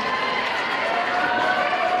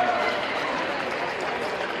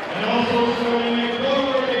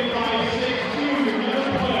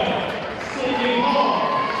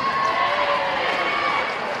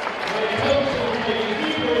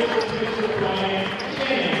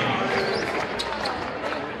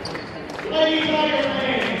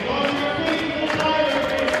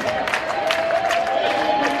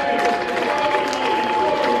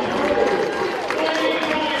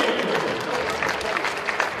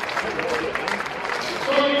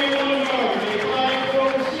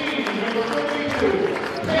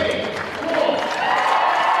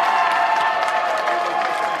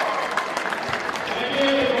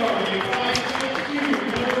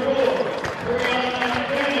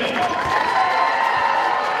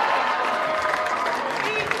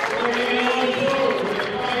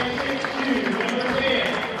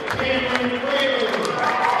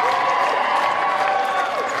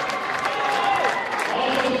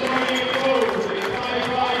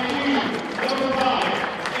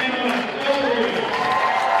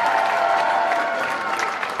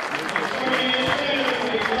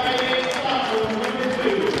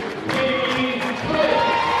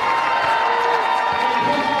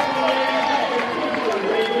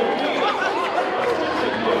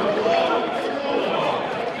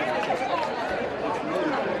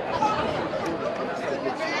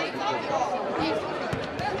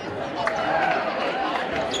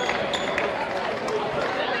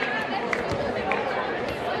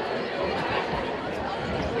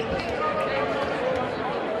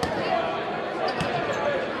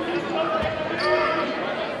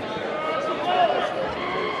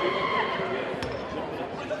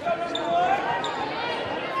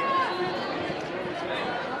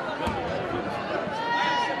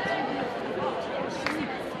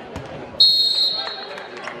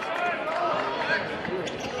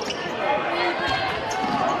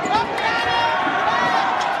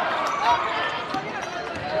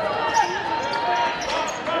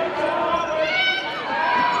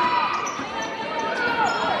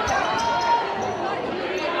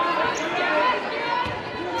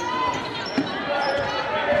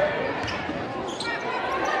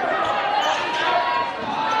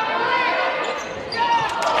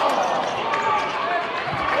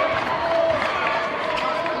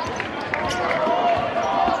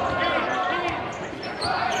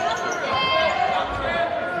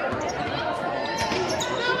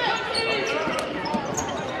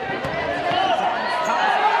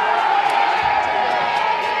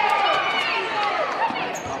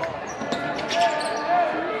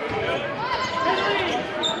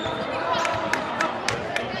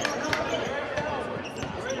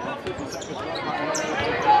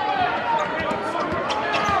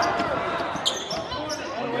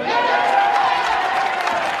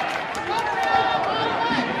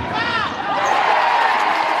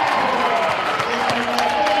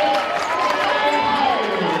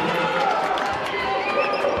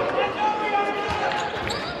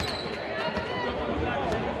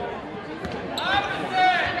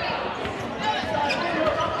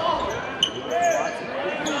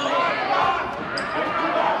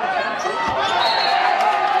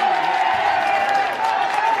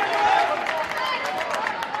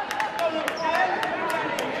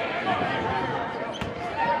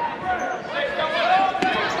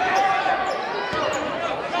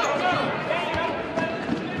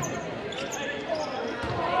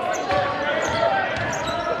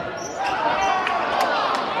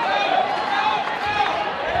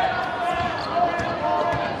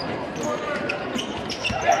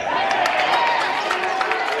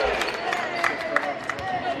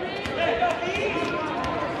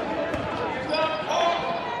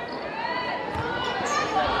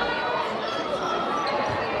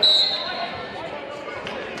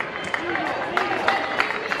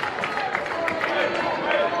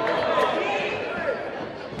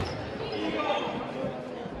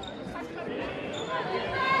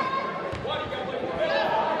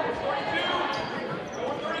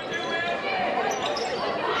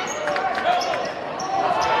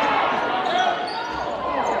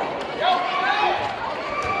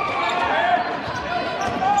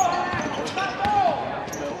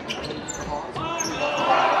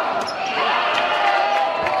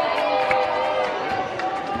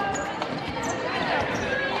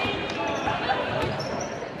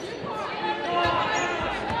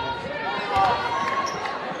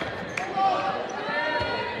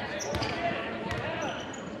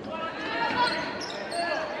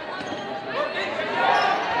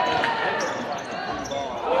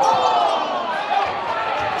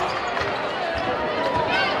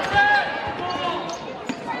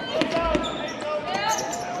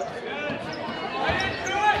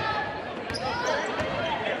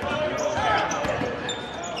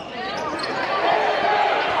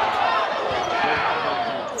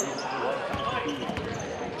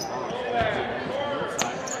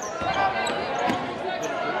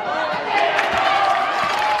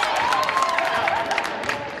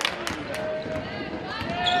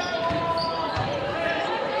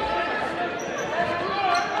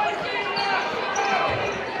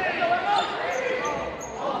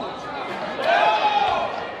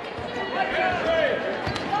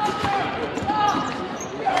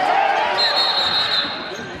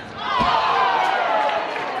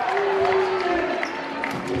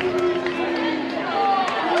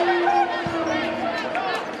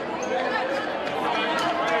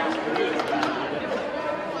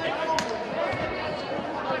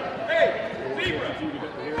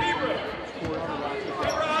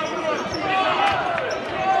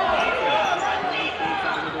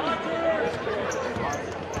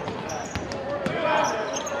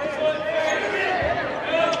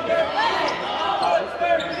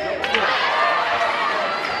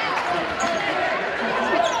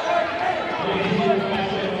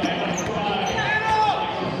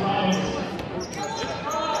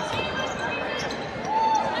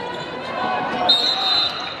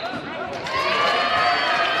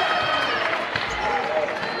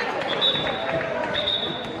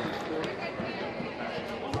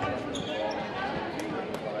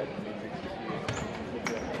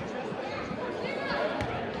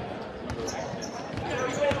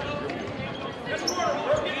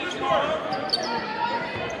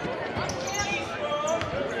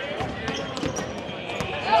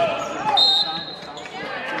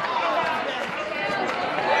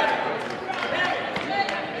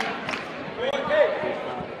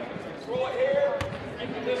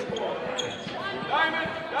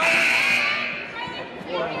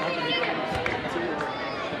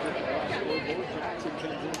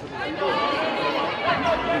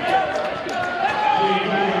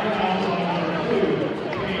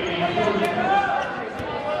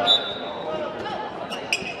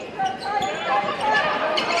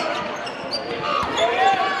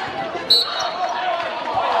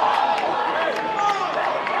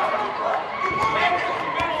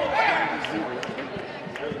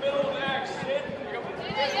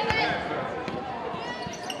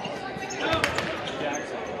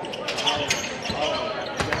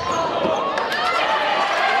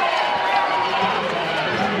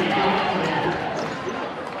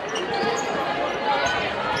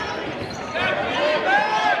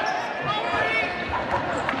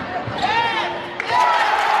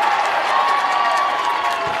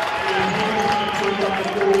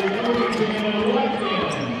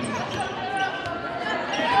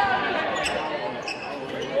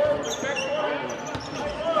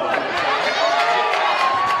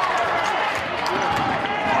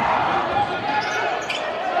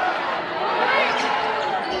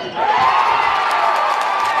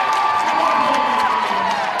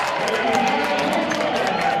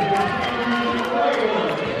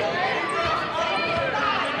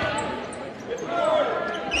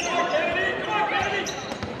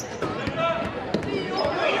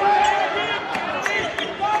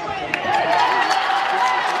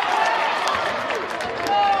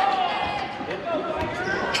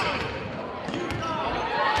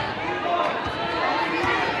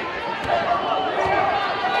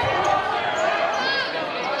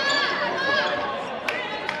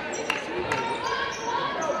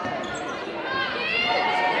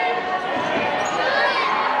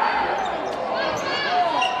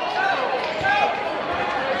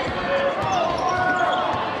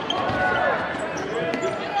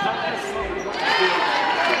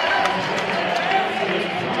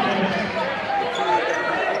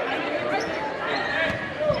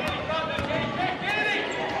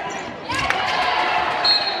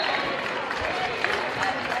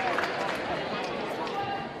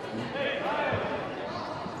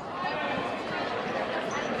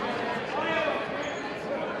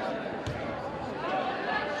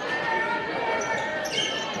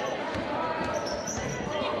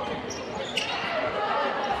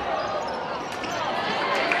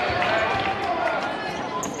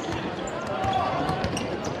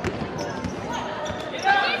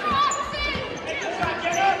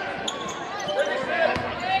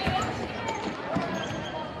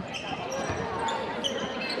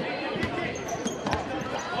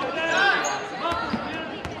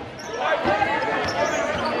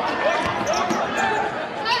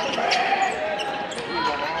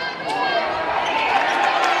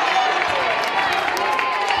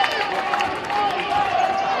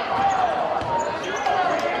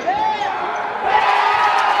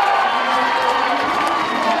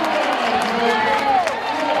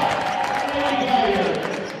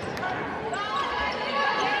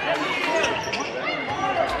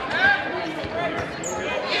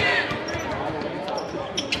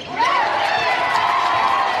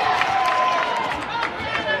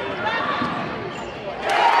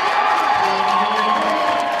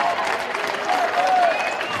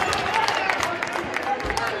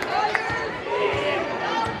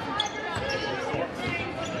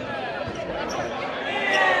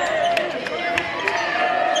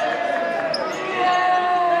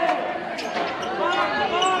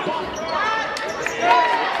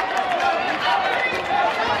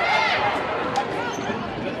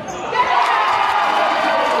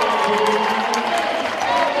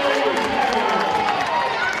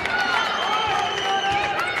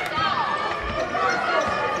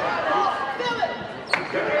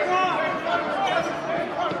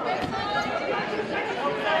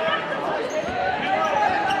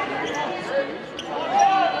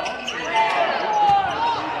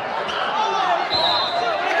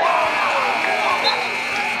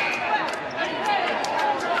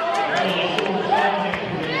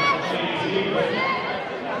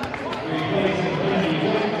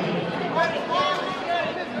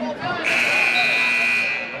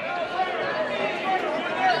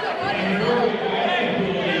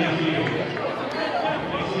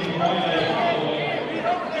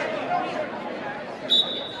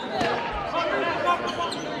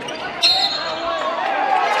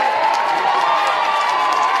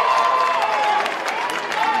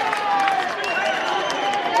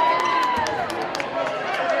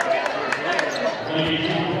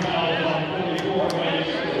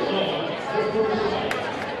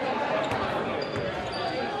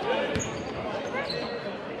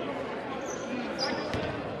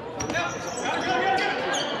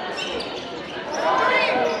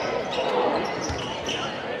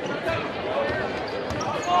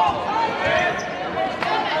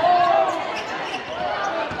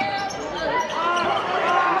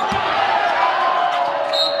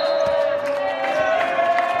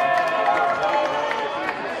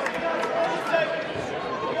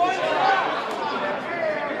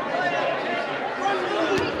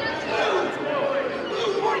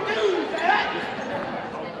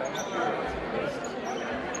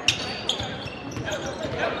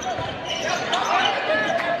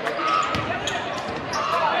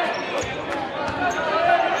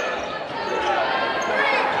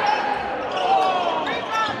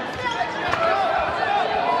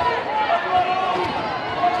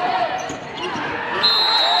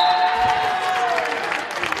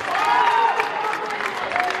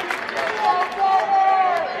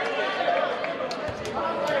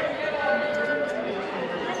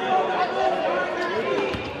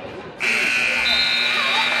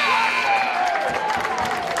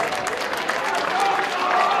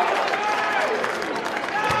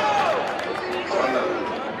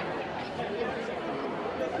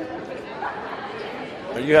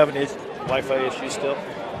 Are you having Wi-Fi issues still?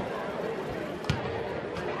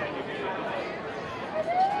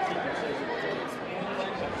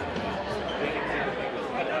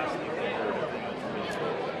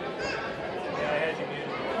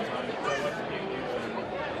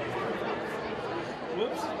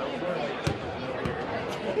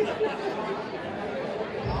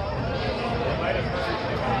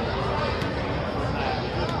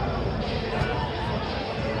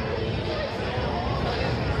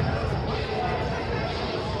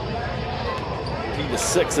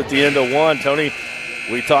 Six at the end of one. Tony,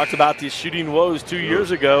 we talked about these shooting woes 2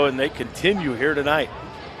 years ago, and they continue here tonight.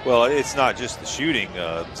 Well, it's not just the shooting.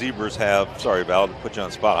 Zebras have, sorry, Val, to put you on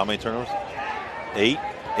the spot. How many turnovers?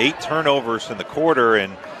 Eight turnovers in the quarter,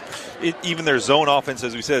 and even their zone offense,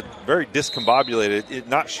 as we said, very discombobulated.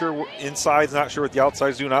 Not sure inside's not sure what the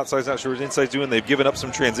outside's doing, outside's not sure what inside's doing. They've given up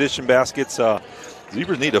some transition baskets.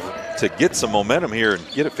 Zebras need to get some momentum here and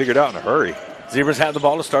get it figured out in a hurry. Zebras have the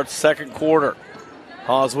ball to start the second quarter.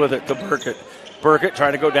 Hawes with it to Burkett. Burkett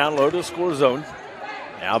trying to go down low to the score zone.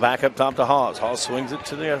 Now back up top to Hawes. Hawes swings it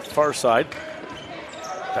to the far side.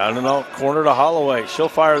 Down in the corner to Holloway. She'll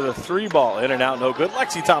fire the three ball. In and out, no good.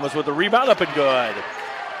 Lexi Thomas with the rebound, up and good.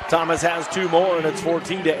 Thomas has two more, and it's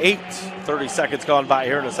 14-8. 30 seconds gone by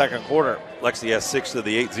here in the second quarter. Lexi has 6 of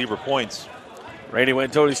the 8 Zebra points. Randy Wynn,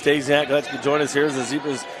 Tony Stasiak, glad you could join us here as the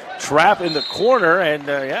Zebras trap in the corner. And,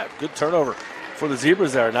 good turnover for the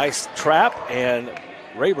Zebras there. Nice trap, and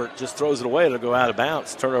Raybert just throws it away. It'll go out of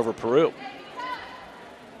bounds. Turnover Peru.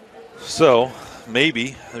 So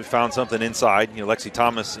maybe they found something inside. Lexi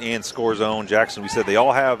Thomas and score zone. Jackson, we said they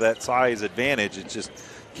all have that size advantage. It's just,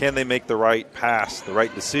 can they make the right pass, the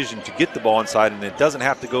right decision to get the ball inside, and it doesn't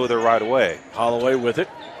have to go there right away. Holloway with it.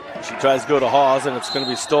 She tries to go to Hawes, and it's going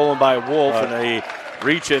to be stolen by Wolf, and a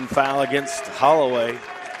reach-in foul against Holloway.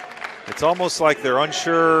 It's almost like they're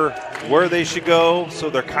unsure where they should go, so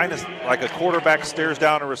they're kind of like a quarterback stares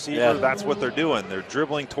down a receiver. Yeah. That's what they're doing. They're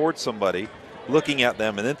dribbling towards somebody, looking at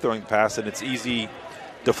them, and then throwing the pass, and it's easy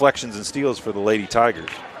deflections and steals for the Lady Tigers.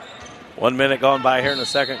 1 minute gone by here in the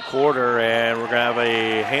second quarter, and we're going to have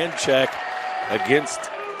a hand check against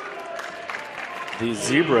the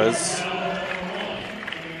Zebras.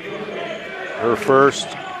 Her first,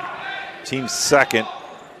 team's second.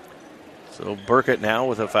 So Burkett now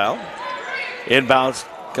with a foul. Inbounds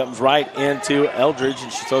comes right into Eldridge,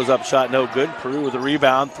 and she throws up a shot, no good. Peru with a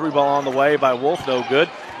rebound. Three ball on the way by Wolf, no good.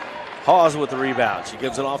 Hawes with the rebound. She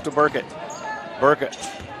gives it off to Burkett. Burkett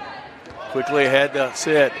quickly ahead to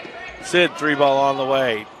Sid. Sid, three ball on the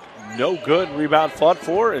way. No good. Rebound fought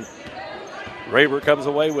for, and Raybert comes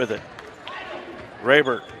away with it.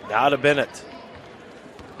 Raybert now to Bennett.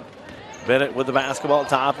 Bennett with the basketball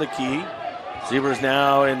top of the key. Zebras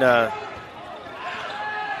now in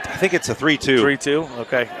I think it's a 3-2. 3-2,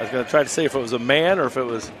 okay. I was going to try to say if it was a man or if it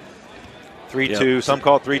was 3-2. Yeah. Some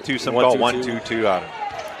call it 3-2, some call it 1-2-2 on it.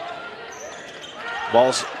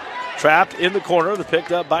 Ball's trapped in the corner. They're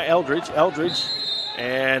picked up by Eldridge.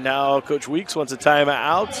 And now Coach Weeks wants a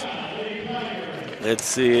timeout. Let's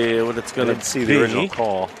see what it's going to be. See the original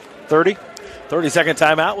call. 30-second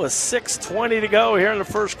timeout with 6:20 to go here in the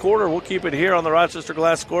first quarter. We'll keep it here on the Rochester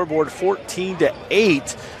Glass scoreboard,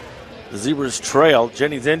 14-8. The Zebras trail.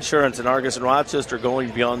 Jennings Insurance in Argus and Rochester going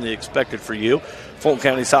beyond the expected for you. Fulton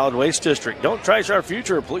County Solid Waste District. Don't trash our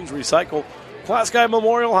future. Please recycle. Pulaski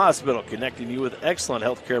Memorial Hospital, connecting you with excellent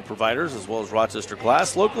health care providers as well as Rochester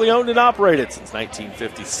Glass, locally owned and operated since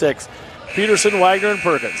 1956. Peterson, Wagner, and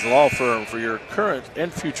Perkins, the law firm for your current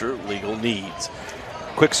and future legal needs.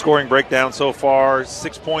 Quick scoring breakdown so far.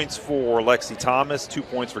 6 points for Lexi Thomas, 2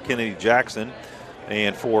 points for Kennedy Jackson.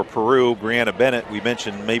 And for Peru, Brianna Bennett, we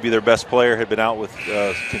mentioned maybe their best player had been out with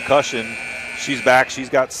concussion. She's back. She's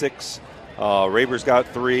got 6. Raber's got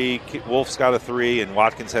 3. Wolf's got a 3. And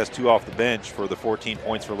Watkins has 2 off the bench for the 14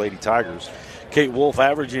 points for Lady Tigers. Kate Wolf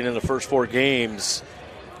averaging in the first 4 games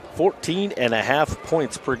 14.5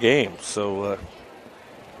 points per game. So,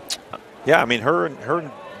 yeah, I mean, her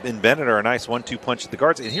and and Bennett are a nice 1-2 punch at the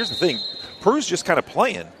guards. And here's the thing, Peru's just kind of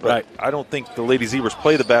playing. But right. I don't think the Lady Zebras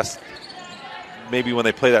play the best. Maybe when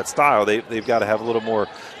they play that style, they've got to have a little more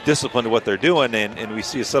discipline to what they're doing. And we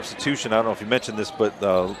see a substitution. I don't know if you mentioned this, but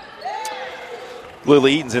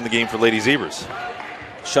Lily Eaton's in the game for Lady Zebras.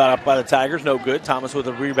 Shot up by the Tigers, no good. Thomas with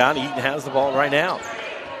a rebound. Eaton has the ball right now.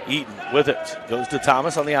 Eaton with it. Goes to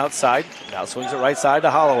Thomas on the outside. Now swings it right side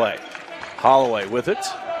to Holloway. Holloway with it.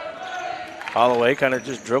 Holloway kind of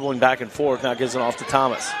just dribbling back and forth. Now gives it off to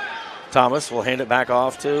Thomas. Thomas will hand it back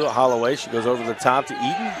off to Holloway. She goes over the top to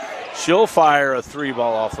Eaton. She'll fire a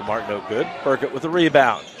 3-ball off the mark, no good. Burkett with the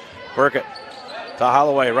rebound. Burkett to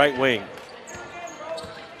Holloway, right wing.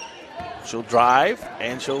 She'll drive,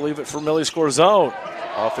 and she'll leave it for Millie Scorzone.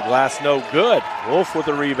 Off the glass, no good. Wolf with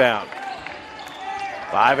the rebound.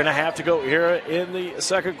 5.5 to go here in the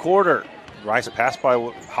second quarter. Nice pass by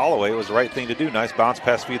Holloway. It was the right thing to do. Nice bounce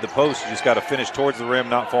pass, feed the post. You just got to finish towards the rim,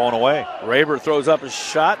 not falling away. Raber throws up his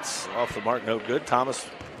shots. Off the mark, no good. Thomas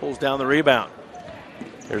pulls down the rebound.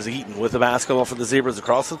 There's Eaton with the basketball for the Zebras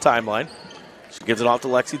across the timeline. She gives it off to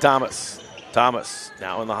Lexi Thomas. Thomas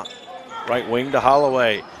now in the right wing to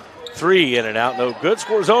Holloway. 3 in and out, no good.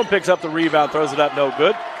 Scorzone picks up the rebound, throws it up, no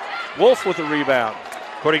good. Wolf with the rebound.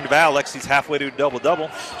 According to Val, Lexi's halfway to a double-double.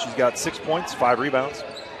 She's got 6 points, 5 rebounds.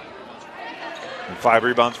 And 5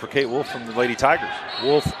 rebounds for Kate Wolf from the Lady Tigers.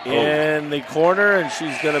 Wolf in the corner, and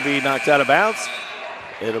she's going to be knocked out of bounds.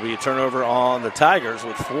 It'll be a turnover on the Tigers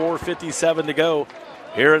with 4:57 to go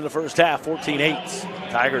here in the first half.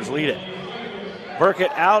 14-8. Tigers lead it.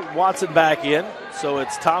 Burkett out, Watson back in. So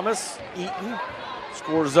it's Thomas, Eaton,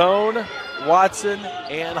 Scorzone, Watson,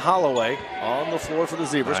 and Holloway on the floor for the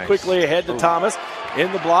Zebras. Nice. Quickly ahead to Thomas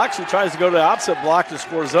in the block. She tries to go to the opposite block to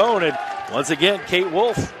Scorzone, and once again, Kate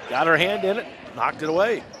Wolf got her hand in it, knocked it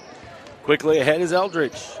away. Quickly ahead is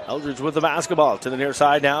Eldridge. Eldridge with the basketball to the near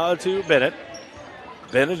side now to Bennett.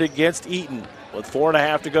 Bennett against Eaton with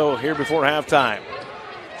 4.5 to go here before halftime.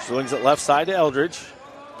 Swings it left side to Eldridge.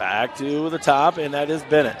 Back to the top, and that is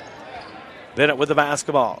Bennett. Bennett with the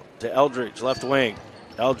basketball to Eldridge, left wing.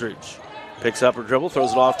 Eldridge picks up her dribble,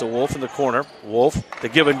 throws it off to Wolf in the corner. Wolf, the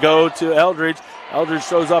give and go to Eldridge. Eldridge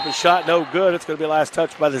throws up a shot, no good. It's going to be a last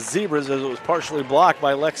touch by the Zebras as it was partially blocked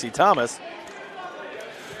by Lexi Thomas.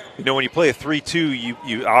 You know, when you play a 3-2,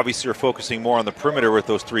 you obviously are focusing more on the perimeter with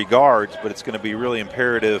those 3 guards, but it's going to be really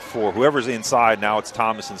imperative for whoever's inside, now it's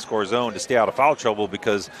Thomas and Scorzone, to stay out of foul trouble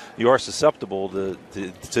because you are susceptible to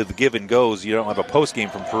the give and goes. You don't have a post game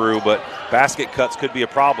from Peru, but basket cuts could be a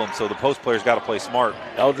problem, so the post players got to play smart.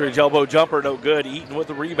 Eldridge elbow jumper, no good. Eaton with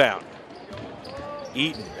the rebound.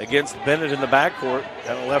 Eaton against Bennett in the backcourt.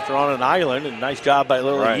 Kind of left her on an island, and nice job by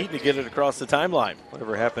Lily Eaton to get it across the timeline.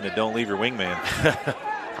 Whatever happened to don't leave your wingman?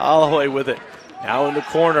 Holloway with it. Now in the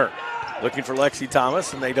corner. Looking for Lexi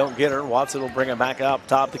Thomas, and they don't get her. Watson will bring it back up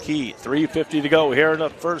top the key. 3:50 to go here in the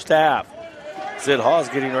first half. Sid Hawes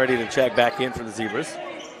getting ready to check back in for the Zebras.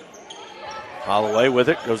 Holloway with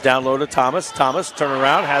it. Goes down low to Thomas. Thomas turn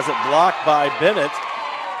around. Has it blocked by Bennett.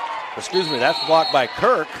 Excuse me, that's blocked by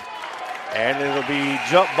Kirk. And it'll be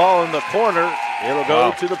jump ball in the corner. It'll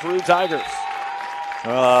go to the Peru Tigers.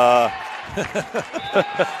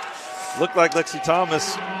 Looked like Lexi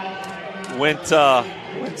Thomas went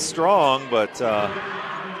strong, but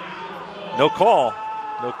no call.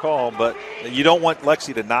 No call, but you don't want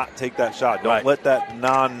Lexi to not take that shot. Don't let that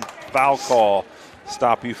non-foul call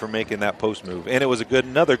stop you from making that post move. And it was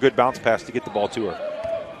another good bounce pass to get the ball to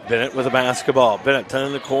her. Bennett with a basketball. Bennett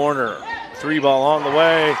turning the corner. 3-ball on the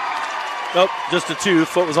way. Nope, just a 2.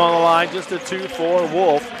 Foot was on the line. Just a 2 for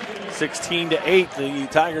Wolf. 16-8. The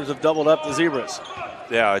Tigers have doubled up the Zebras.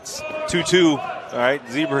 Yeah, it's 2-2. All right,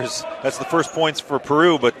 Zebras, that's the first points for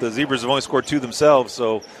Peru, but the Zebras have only scored 2 themselves,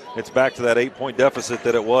 so it's back to that 8-point deficit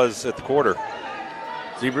that it was at the quarter.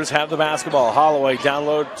 Zebras have the basketball. Holloway down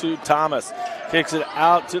low to Thomas. Kicks it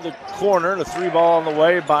out to the corner. The 3-ball on the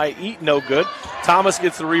way by Eaton, no good. Thomas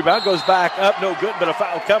gets the rebound, goes back up, no good, but a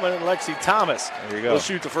foul coming, and Lexi Thomas will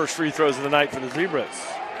shoot the first free throws of the night for the Zebras.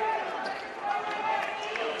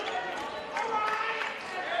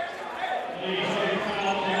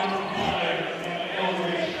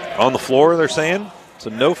 On the floor, they're saying?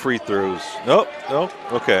 So no free throws. Nope.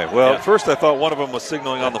 Okay. Well, at first I thought one of them was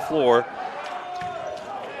signaling on the floor.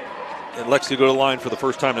 And Lexi go to the line for the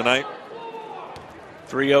first time tonight.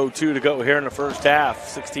 3:02 to go here in the first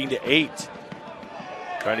half. 16-8.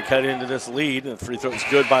 Trying to cut into this lead. And the free throw is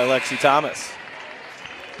good by Lexi Thomas.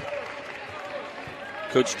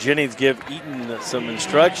 Coach Jennings give Eaton some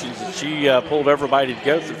instructions. She pulled everybody to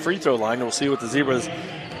go to the free throw line. We'll see what the Zebras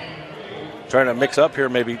trying to mix up here,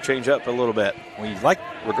 maybe change up a little bit. Well, you like,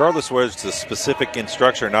 regardless whether it's a specific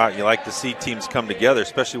instruction or not, you like to see teams come together,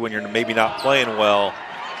 especially when you're maybe not playing well.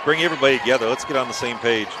 Bring everybody together. Let's get on the same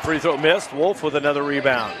page. Free throw missed. Wolf with another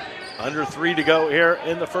rebound. Under 3 to go here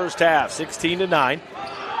in the first half. 16-9.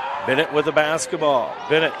 Bennett with the basketball.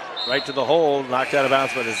 Bennett right to the hole. Knocked out of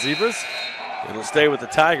bounds by the Zebras. It'll stay with the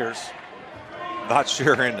Tigers. Not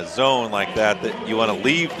sure in the zone like that you want to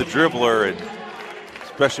leave the dribbler, and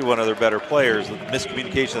especially one of their better players. The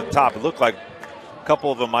miscommunication at the top. It looked like a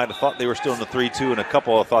couple of them might have thought they were still in the 3-2, and a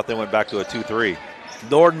couple thought they went back to a 2-3.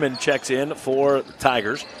 Nordman checks in for the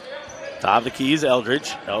Tigers. Top of the keys,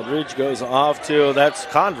 Eldridge. Eldridge goes off to, that's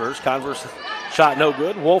Converse. Converse shot no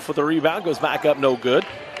good. Wolf with the rebound, goes back up, no good.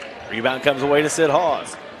 Rebound comes away to Sid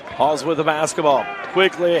Hawes. Hawes with the basketball.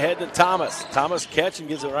 Quickly ahead to Thomas. Thomas catch and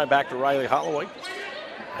gives it right back to Riley Holloway.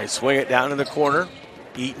 They swing it down in the corner.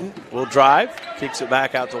 Eaton will drive, kicks it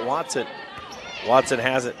back out to Watson. Watson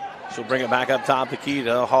has it. She'll bring it back up top the key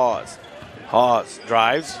to Hawes. Hawes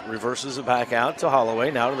drives, reverses it back out to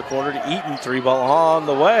Holloway. Now to the corner to Eaton. 3-ball on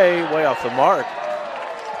the way off the mark.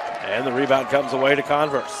 And the rebound comes away to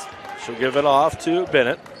Converse. She'll give it off to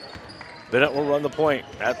Bennett. Bennett will run the point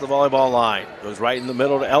at the volleyball line. Goes right in the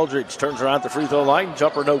middle to Eldridge. Turns around at the free throw line.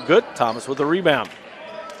 Jumper no good. Thomas with the rebound.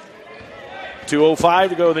 2:05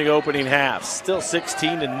 to go in the opening half. Still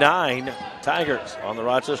 16-9 Tigers on the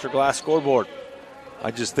Rochester Glass scoreboard. I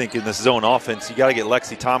just think in this zone offense, you got to get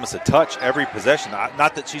Lexi Thomas a touch every possession.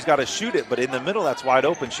 Not that she's got to shoot it, but in the middle that's wide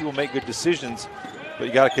open. She will make good decisions, but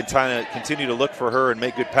you got to continue to look for her and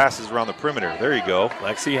make good passes around the perimeter. There you go.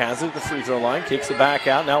 Lexi has it at the free throw line, kicks it back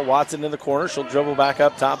out. Now Watson in the corner. She'll dribble back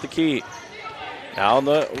up top the key. Now on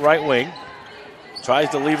the right wing. Tries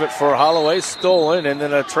to leave it for Holloway. Stolen, and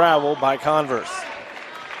then a travel by Converse.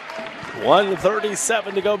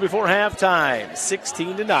 1:37 to go before halftime.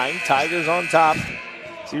 16-9. Tigers on top.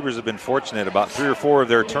 Zebras have been fortunate. About 3 or 4 of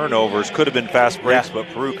their turnovers could have been fast breaks, but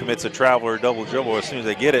Peru commits a travel or double dribble as soon as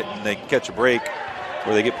they get it, and they catch a break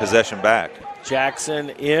where they get possession back.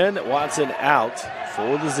 Jackson in, Watson out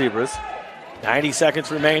for the Zebras. 90 seconds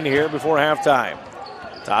remain here before halftime.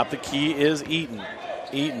 Top the key is Eaton.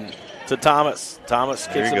 Eaton to Thomas. Thomas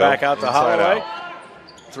kicks it back out to Holloway.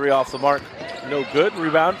 3 off the mark. No good.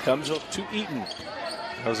 Rebound comes to Eaton.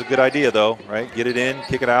 That was a good idea, though, right? Get it in,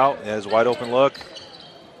 kick it out. It has a wide open look.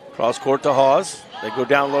 Cross court to Hawes. They go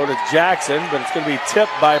down low to Jackson, but it's going to be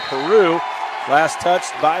tipped by Peru. Last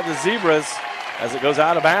touched by the Zebras as it goes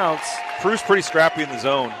out of bounds. Peru's pretty scrappy in the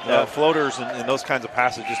zone. Floaters and those kinds of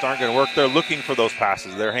passes just aren't going to work. They're looking for those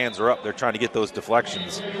passes. Their hands are up. They're trying to get those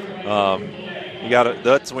deflections.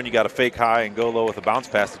 That's when you got to fake high and go low with a bounce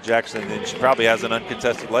pass to Jackson, and then she probably has an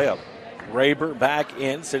uncontested layup. Raber back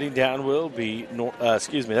in. Sitting down will be,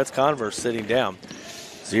 that's Converse sitting down.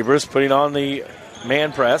 Zebras putting on the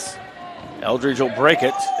man press. Eldridge will break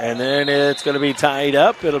it, and then it's going to be tied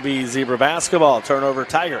up. It'll be Zebra basketball. Turnover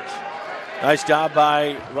Tigers. Nice job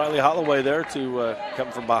by Riley Holloway there to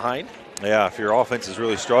come from behind. Yeah, if your offense is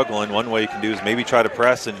really struggling, one way you can do is maybe try to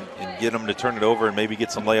press and get them to turn it over and maybe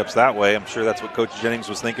get some layups that way. I'm sure that's what Coach Jennings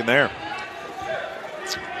was thinking there.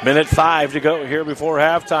 1:05 to go here before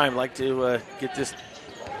halftime. Like to get this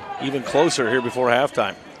even closer here before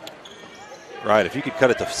halftime. Right, if you could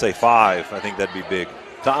cut it to, say, 5, I think that'd be big.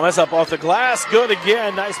 Thomas up off the glass. Good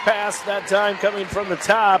again. Nice pass that time coming from the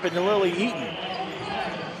top, and Lily Eaton.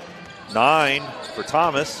 9 for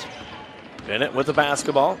Thomas. Bennett with the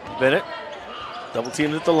basketball. Bennett double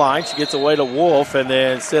teamed at the line. She gets away to Wolf, and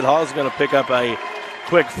then Sid Hall is going to pick up a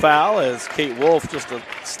quick foul as Kate Wolf just a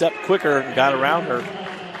step quicker and got around her.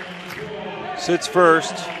 Sid's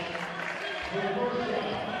first.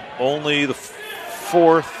 Only the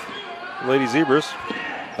 4th Lady Zebras.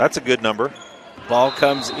 That's a good number. Ball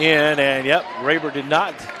comes in, and Raber did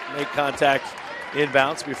not make contact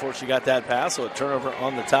inbounds before she got that pass, so a turnover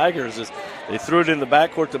on the Tigers as they threw it in the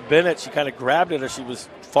backcourt to Bennett. She kind of grabbed it as she was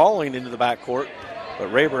falling into the backcourt, but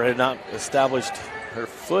Raber had not established her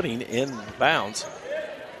footing in bounds.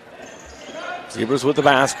 Zebras with the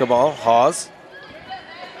basketball. Hawes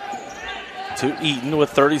to Eaton with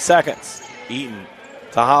 30 seconds. Eaton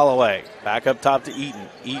to Holloway. Back up top to Eaton.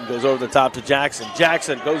 Eaton goes over the top to Jackson.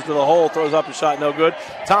 Jackson goes to the hole, throws up a shot, no good.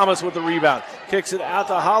 Thomas with the rebound. Kicks it out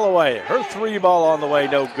to Holloway. Her 3-ball on the way,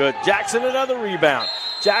 no good. Jackson another rebound.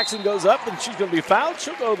 Jackson goes up, and she's going to be fouled.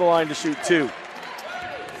 She'll go to the line to shoot 2. I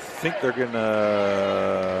think they're going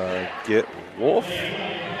to get Wolf.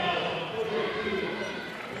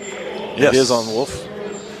 It is on Wolf.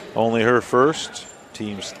 Only her first.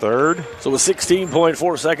 Team's 3rd. So with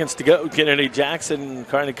 16.4 seconds to go, Kennedy Jackson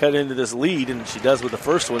trying to cut into this lead, and she does with the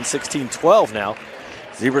first one, 16-12 now.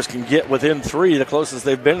 Zebras can get within 3, the closest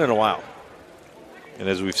they've been in a while. And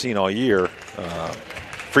as we've seen all year,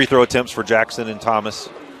 free throw attempts for Jackson and Thomas.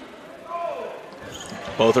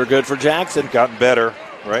 Both are good for Jackson. Gotten better,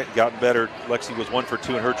 right? Gotten better. Lexi was 1 for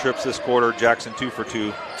 2 in her trips this quarter. Jackson 2 for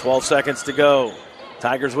 2. 12 seconds to go.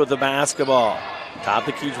 Tigers with the basketball. Top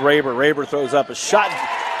the keys, Raber. Raber throws up a shot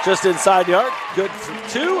just inside the arc. Good for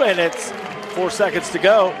 2, and it's 4 seconds to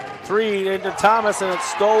go. 3 into Thomas, and it's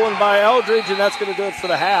stolen by Eldridge, and that's going to do it for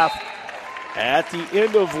the half. At the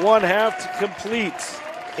end of one half to complete,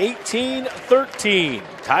 18-13.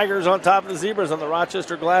 Tigers on top of the Zebras on the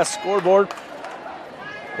Rochester Glass scoreboard.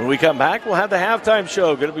 When we come back, we'll have the halftime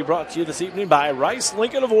show. Going to be brought to you this evening by Rice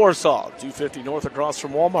Lincoln of Warsaw. 250 north across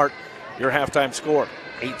from Walmart. Your halftime score,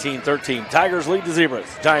 18-13. Tigers lead the Zebras.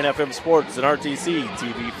 Giant FM Sports and RTC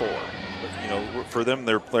TV4. You know, for them,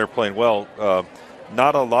 they're playing well.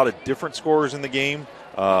 Not a lot of different scorers in the game.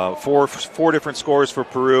 Four different scores for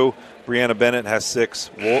Peru. Brianna Bennett has 6.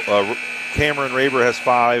 Cameron Raber has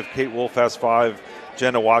 5. Kate Wolf has 5.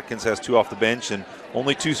 Jenna Watkins has 2 off the bench. And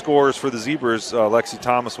only 2 scores for the Zebras. Lexi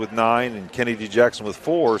Thomas with 9 and Kennedy Jackson with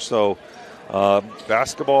 4. So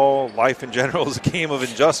basketball, life in general, is a game of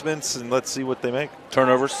adjustments, and let's see what they make.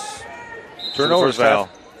 Turnovers, Val.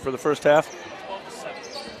 For the first half.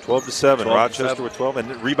 12-7. Rochester with 12.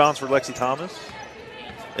 And rebounds for Lexi Thomas.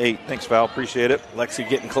 8. Thanks, Val. Appreciate it. Lexi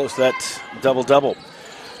getting close to that double-double.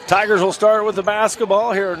 Tigers will start with the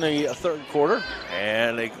basketball here in the third quarter.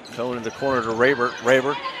 And they go into the corner to Raber.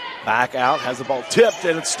 Raber back out, has the ball tipped,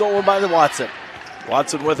 and it's stolen by the Watson.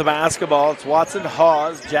 Watson with the basketball. It's Watson,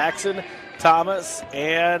 Hawes, Jackson, Thomas,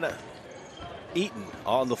 and Eaton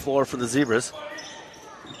on the floor for the Zebras.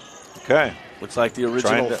 Okay. Looks like the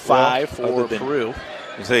original 5 for Peru.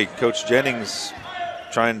 I say, Coach Jennings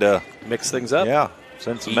trying to mix things up. Yeah.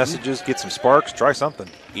 Send some messages, get some sparks, try something.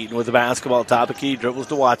 Eaton with the basketball, top of the key, dribbles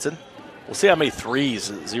to Watson. We'll see how many threes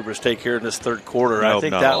the Zebras take here in this third quarter. I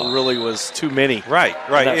think that really was too many. Right.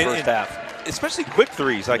 In that first half. Especially quick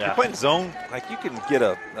threes. Like you're playing zone, like you can get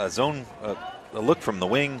a zone, a look from the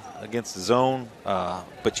wing against the zone,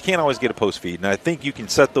 but you can't always get a post feed. And I think you can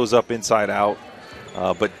set those up inside out.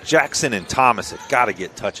 But Jackson and Thomas have got to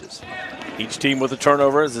get touches. Each team with a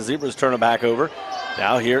turnover as the Zebras turn it back over.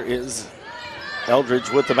 Now here is Eldridge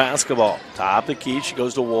with the basketball. Top of the key, she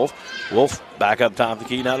goes to Wolf. Wolf back up top of the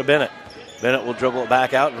key, now to Bennett. Bennett will dribble it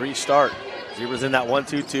back out and restart. Zebras in that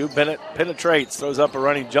 1-2-2. Bennett penetrates, throws up a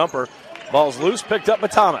running jumper. Ball's loose, picked up by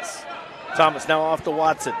Thomas. Thomas now off to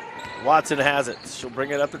Watson. Watson has it. She'll bring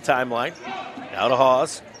it up the timeline. Now to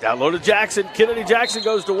Hawes. Down low to Jackson. Kennedy Jackson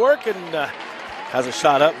goes to work and has a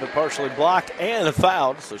shot up, but partially blocked and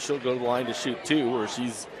fouled. So she'll go to the line to shoot 2, where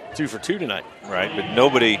she's 2 for 2 tonight. Right, but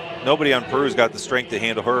nobody on Peru's got the strength to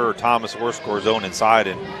handle her or Thomas or score zone inside.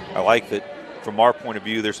 And I like that from our point of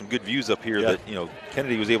view, there's some good views up here that,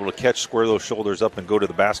 Kennedy was able to catch, square those shoulders up, and go to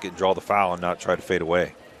the basket and draw the foul and not try to fade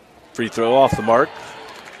away. Free throw off the mark.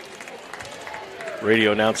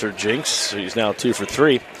 Radio announcer Jinx, he's now 2 for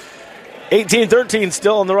 3. 18-13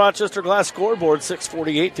 still on the Rochester Glass scoreboard.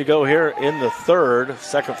 6:48 to go here in the third.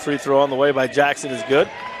 Second free throw on the way by Jackson is good.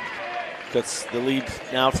 That's the lead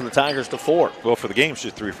now for the Tigers to 4. Well, for the game,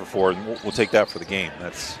 she's 3 for 4, and we'll take that for the game.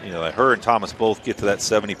 That's, her and Thomas both get to that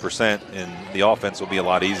 70%, and the offense will be a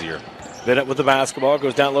lot easier. Bennett with the basketball,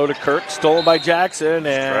 goes down low to Kirk, stolen by Jackson,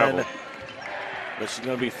 but she's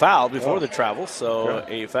going to be fouled before the travel, so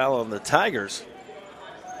a foul on the Tigers.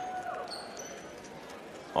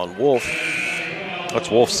 On Wolf. That's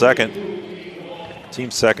Wolf's second. Team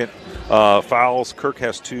second. Fouls, Kirk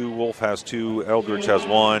has 2, Wolf has 2, Eldridge has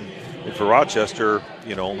 1. And for Rochester,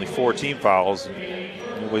 only 4 team fouls. I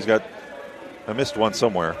missed one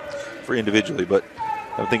somewhere for individually, but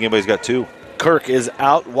I don't think anybody's got 2. Kirk is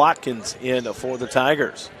out, Watkins in for the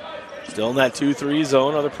Tigers. Still in that 2-3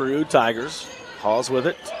 zone on the Peru Tigers. Hawes with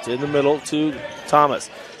it. It's in the middle to Thomas.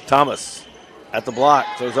 Thomas at the block.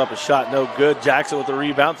 Throws up a shot. No good. Jackson with the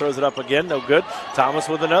rebound. Throws it up again. No good. Thomas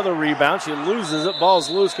with another rebound. She loses it. Ball's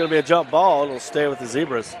loose. Going to be a jump ball. It'll stay with the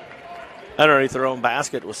Zebras. Underneath their own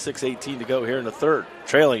basket with 6:18 to go here in the third.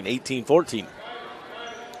 Trailing 18-14.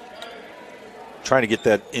 Trying to get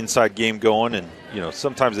that inside game going, and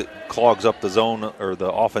sometimes it clogs up the zone or the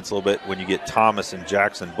offense a little bit when you get Thomas and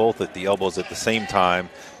Jackson both at the elbows at the same time.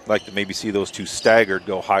 I'd like to maybe see those 2 staggered,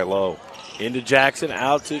 go high-low. Into Jackson,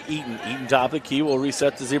 out to Eaton. Eaton top of the key will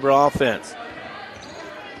reset the Zebra offense.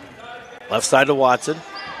 Left side to Watson.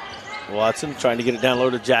 Watson trying to get it down low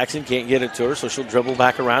to Jackson. Can't get it to her, so she'll dribble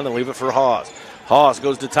back around and leave it for Hawes. Hawes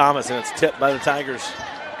goes to Thomas, and it's tipped by the Tigers.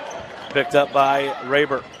 Picked up by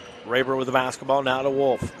Raber. Raber with the basketball now to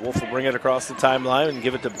Wolf. Wolf will bring it across the timeline and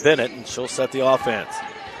give it to Bennett, and she'll set the offense.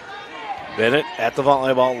 Bennett at the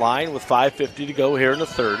volleyball line with 5:50 to go here in the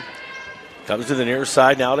third. Comes to the near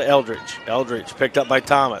side now to Eldridge. Eldridge picked up by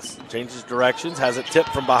Thomas. Changes directions, has it tipped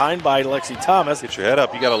from behind by Lexi Thomas. Get your head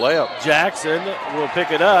up. You got a layup. Jackson will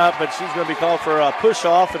pick it up, but she's going to be called for a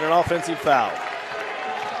push-off and an offensive foul.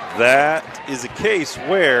 That is a case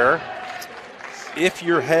where if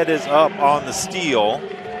your head is up on the steal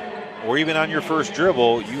or even on your first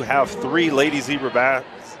dribble, you have 3 Lady Zebra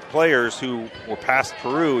players who were past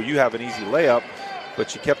Peru. You have an easy layup. But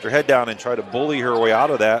she kept her head down and tried to bully her way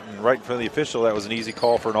out of that. And right in front of the official, that was an easy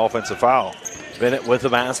call for an offensive foul. Bennett with the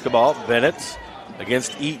basketball. Bennett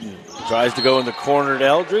against Eaton. Tries to go in the corner to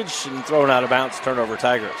Eldridge and thrown out of bounds. Turnover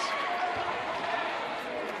Tigers.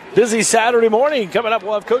 Busy Saturday morning. Coming up,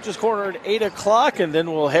 we'll have Coach's Corner at 8 o'clock, and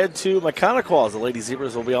then we'll head to Mechanical as the Lady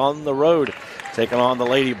Zebras will be on the road, taking on the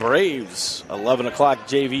Lady Braves. 11 o'clock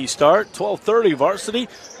JV start, 12:30 varsity.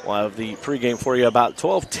 We'll have the pregame for you about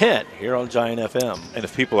 12:10 here on Giant FM. And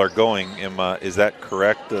if people are going, is that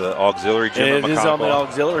correct, the auxiliary gym at It is Mechanical? on the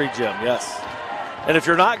auxiliary gym, yes. And if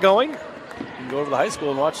you're not going, you can go over to the high school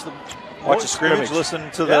and watch the scrimmage,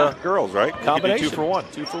 listen to the girls, right? You can do 2 for 1.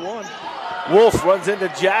 2 for 1. Wolf runs into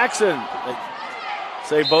Jackson. They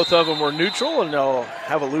say both of them were neutral, and they'll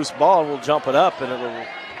have a loose ball, and we'll jump it up, and it'll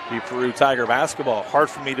be Peru Tiger basketball. Hard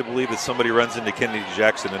for me to believe that somebody runs into Kennedy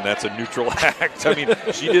Jackson and that's a neutral act. I mean,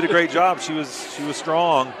 she did a great job. She was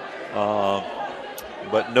strong,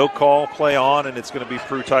 but no call, play on, and it's going to be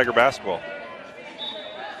Peru Tiger basketball.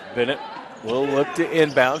 Bennett will look to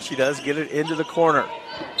inbound. She does get it into the corner.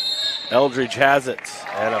 Eldridge has it,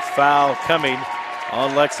 and a foul coming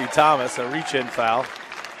on Lexi Thomas, a reach-in foul.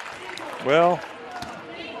 Well,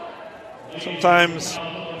 sometimes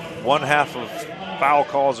one half of foul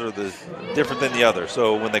calls are different than the other.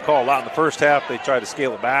 So when they call a lot in the first half, they try to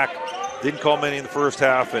scale it back. Didn't call many in the first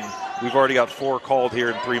half, and we've already got 4 called here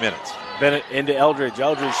in 3 minutes. Bennett into Eldridge.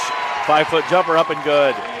 Eldridge, 5-foot jumper up and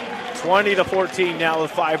good. 20-14 now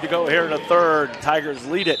with 5 to go here in the third. Tigers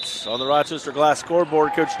lead it on the Rochester Glass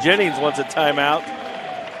scoreboard. Coach Jennings wants a timeout,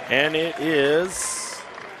 and it is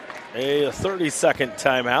a 30-second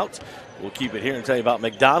timeout. We'll keep it here and tell you about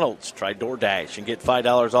McDonald's. Try DoorDash and get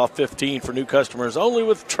 $5 off 15 for new customers only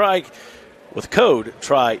with code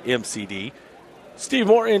TRYMCD. Steve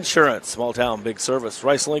Moore Insurance, small town, big service.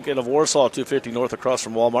 Rice Lincoln of Warsaw, 250 north across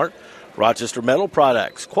from Walmart. Rochester Metal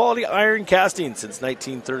Products, quality iron casting since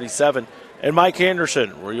 1937. And Mike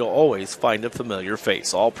Anderson, where you'll always find a familiar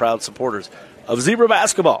face. All proud supporters of Zebra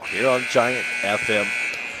basketball here on Giant FM.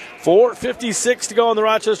 4:56 to go on the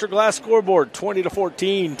Rochester Glass scoreboard.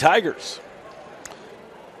 20-14 Tigers.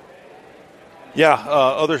 Yeah,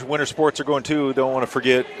 other winter sports are going too. Don't want to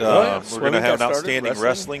forget. We're going to have an outstanding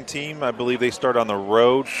wrestling team. I believe they start on the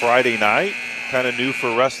road Friday night. Kind of new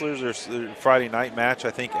for wrestlers. There's a Friday night match,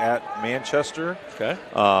 I think, at Manchester. Okay.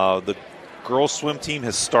 The girls swim team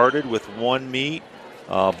has started with 1 meet.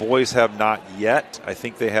 Boys have not yet. I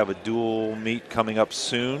think they have a dual meet coming up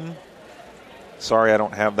soon. Sorry, I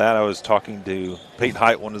don't have that. I was talking to Peyton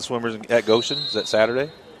Height, one of the swimmers at Goshen. Is that Saturday?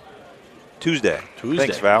 Tuesday.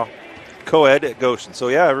 Thanks, Val. Co-ed at Goshen. So,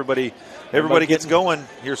 yeah, everybody gets going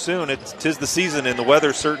here soon. Tis the season, and the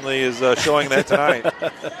weather certainly is showing that tonight.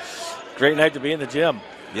 Great night to be in the gym.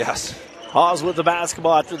 Yes. Hawes with the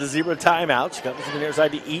basketball after the Zebra timeout. She comes from the near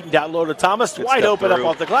side to Eaton, down low to Thomas. Good wide open through.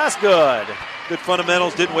 up off the glass. Good. Good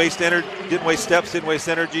fundamentals. Didn't waste steps. Didn't waste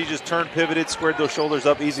energy. Just turned, pivoted, squared those shoulders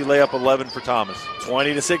up. Easy layup. 11 for Thomas.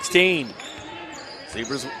 20-16.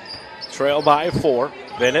 Zebras trail by 4.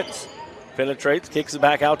 Bennett penetrates, kicks it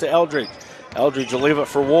back out to Eldridge. Eldridge will leave it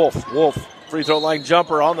for Wolf. Wolf, free throw line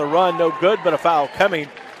jumper on the run. No good, but a foul coming.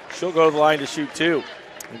 She'll go to the line to shoot 2.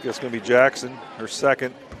 I think that's going to be Jackson, her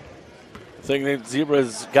second. The thing that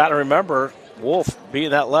Zebra's got to remember, Wolf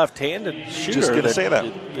being that left-handed shooter. Just going to say that.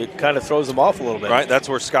 It kind of throws them off a little bit. Right, that's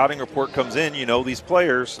where scouting report comes in. You know these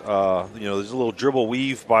players, there's a little dribble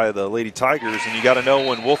weave by the Lady Tigers, and you got to know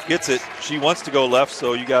when Wolf gets it, she wants to go left,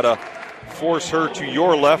 so you got to force her to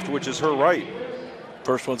your left, which is her right.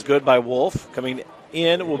 First one's good by Wolf. Coming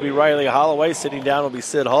in will be Riley Holloway. Sitting down will be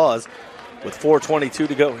Sid Hawes with 4:22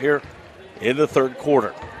 to go here in the third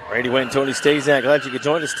quarter. Randy Wayne and Tony Stazak, glad you could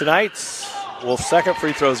join us tonight. Wolf's second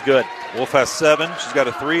free throw is good. Wolf has 7. She's got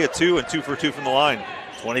a 3, a 2, and 2 for 2 from the line.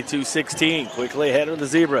 22-16, quickly ahead of the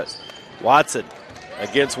Zebras. Watson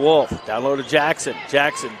against Wolf. Down low to Jackson.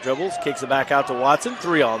 Jackson dribbles, kicks it back out to Watson.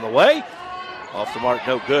 3 on the way. Off the mark,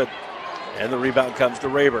 no good. And the rebound comes to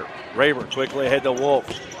Raber. Raber quickly ahead to Wolf.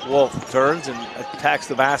 Wolf turns and attacks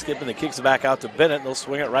the basket, and then kicks it back out to Bennett. And they'll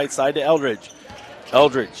swing it right side to Eldridge.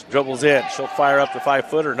 Eldridge dribbles in. She'll fire up the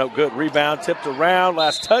 5-footer. No good. Rebound tipped around.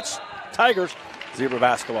 Last touch. Tigers. Zebra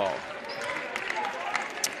basketball.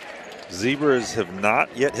 Zebras have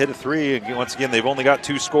not yet hit a three. Once again, they've only got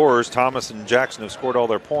 2 scorers. Thomas and Jackson have scored all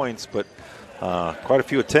their points, but quite a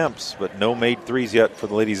few attempts, but no made threes yet for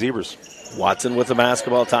the Lady Zebras. Watson with the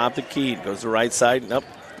basketball, top the key. Goes to the right side. Nope.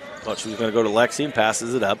 Thought she was going to go to Lexi and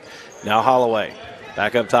passes it up. Now Holloway.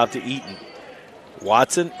 Back up top to Eaton.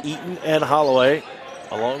 Watson, Eaton, and Holloway,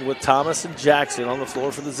 along with Thomas and Jackson on the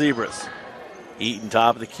floor for the Zebras. Eaton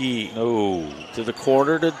top of the key. Oh. To the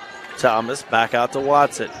corner to Thomas. Back out to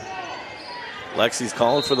Watson. Lexi's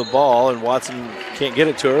calling for the ball, and Watson can't get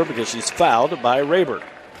it to her because she's fouled by Rayburn.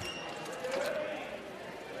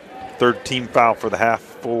 3rd team foul for the half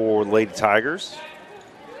for the Lady Tigers.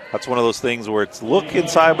 That's one of those things where it's look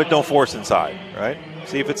inside but don't force inside, right?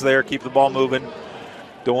 See if it's there, keep the ball moving.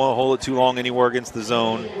 Don't want to hold it too long anywhere against the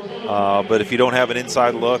zone. But if you don't have an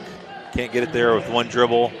inside look, can't get it there with one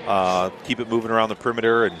dribble, keep it moving around the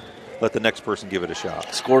perimeter and let the next person give it a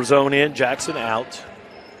shot. Score zone in, Jackson out.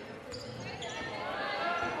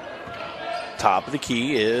 Top of the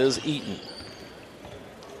key is Eaton.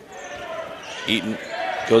 Eaton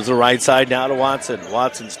goes to the right side now to Watson.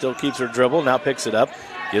 Watson still keeps her dribble, now picks it up.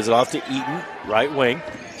 Gives it off to Eaton, right wing.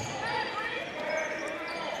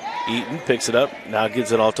 Eaton picks it up, now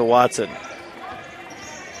gives it off to Watson.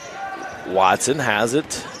 Watson has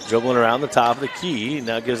it, dribbling around the top of the key,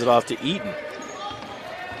 now gives it off to Eaton.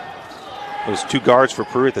 Those 2 guards for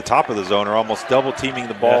Peru at the top of the zone are almost double teaming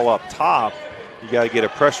the ball up top. You got to get a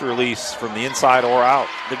pressure release from the inside or out.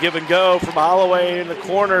 The give and go from Holloway in the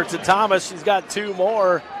corner to Thomas. She's got 2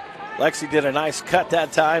 more. Lexi did a nice cut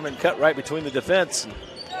that time and cut right between the defense.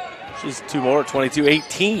 She's 2 more,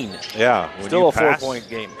 22-18. Yeah. Still a 4-point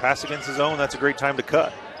game. Pass against the zone, that's a great time to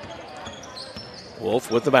cut. Wolf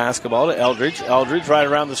with the basketball to Eldridge. Eldridge right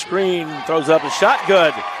around the screen, throws up a shot,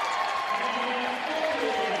 good.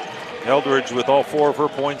 Eldridge with all 4 of her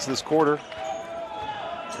points this quarter.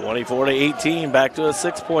 24-18, back to a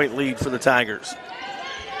 6-point lead for the Tigers.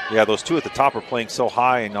 Yeah, those 2 at the top are playing so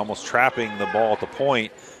high and almost trapping the ball at the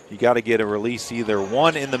point. You got to get a release, either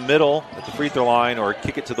one in the middle at the free throw line or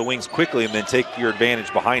kick it to the wings quickly and then take your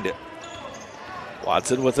advantage behind it.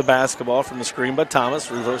 Watson with the basketball from the screen by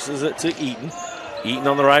Thomas, reverses it to Eaton. Eaton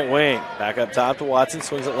on the right wing, back up top to Watson,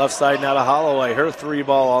 swings it left side now to Holloway. Her 3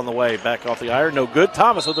 ball on the way, back off the iron, no good.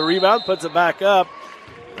 Thomas with the rebound, puts it back up.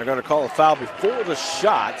 They're going to call a foul before the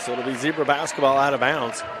shot, so it'll be Zebra basketball out of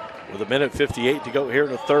bounds with 1:58 to go here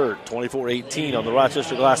in the third. 24-18 on the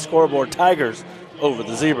Rochester Glass scoreboard. Tigers over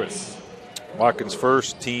the Zebras. Watkins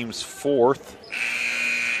first, team's 4th.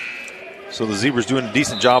 So the Zebras doing a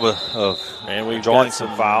decent job of drawing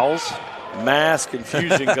some fouls. Mass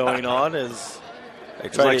confusion going on as they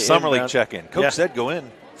it's try like to summer league inbound. check-in. Coach said go in.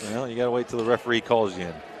 Well, you got to wait till the referee calls you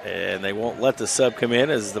in. And they won't let the sub come in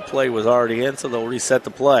as the play was already in, so they'll reset the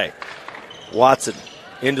play. Watson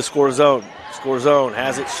into score zone. Score zone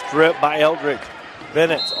has it stripped by Eldridge.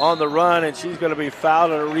 Bennett's on the run, and she's going to be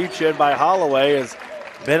fouled and a reach in by Holloway as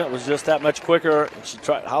Bennett was just that much quicker.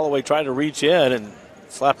 And Holloway tried to reach in and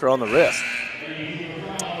slapped her on the wrist.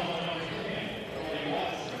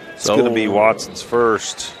 It's going to be Watson's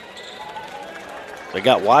first. They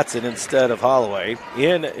got Watson instead of Holloway.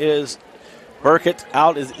 In is Burkett,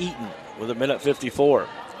 out is Eaton with 1:54.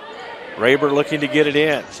 Rayburn looking to get it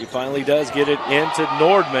in. She finally does get it into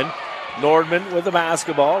Nordman. Nordman with the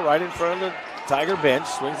basketball right in front of the Tiger bench.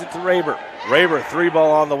 Swings it to Rayburn. Rayburn, 3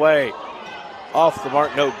 ball on the way. Off the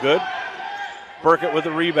mark, no good. Burkett with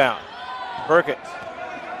the rebound. Burkett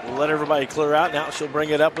will let everybody clear out. Now she'll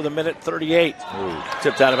bring it up with 1:38.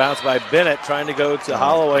 Tipped out of bounds by Bennett, trying to go to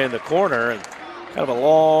Holloway in the corner. And kind of a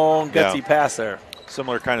long, gutsy pass there.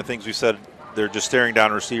 Similar kind of things we said. They're just staring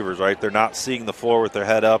down receivers, right? They're not seeing the floor with their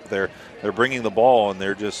head up. They're bringing the ball, and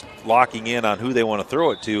they're just locking in on who they want to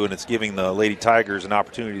throw it to, and it's giving the Lady Tigers an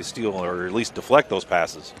opportunity to steal or at least deflect those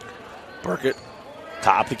passes. Burkett,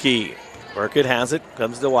 top the key. Burkett has it,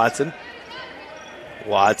 comes to Watson.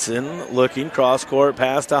 Watson looking, cross-court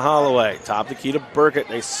pass to Holloway. Top the key to Burkett.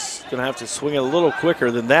 They're going to have to swing it a little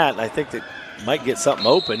quicker than that, and I think they might get something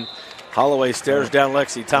open. Holloway stares down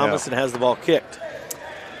Lexi Thomas and has the ball kicked.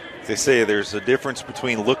 They say there's a difference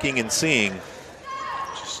between looking and seeing,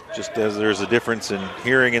 just as there's a difference in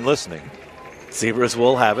hearing and listening. Zebras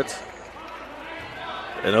will have it.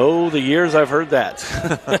 And the years I've heard that.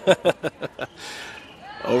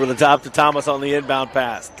 Over the top to Thomas on the inbound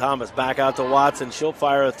pass. Thomas back out to Watson. She'll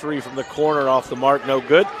fire a 3 from the corner off the mark, no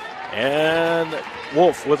good. And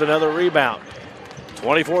Wolf with another rebound.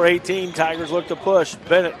 24-18, Tigers look to push.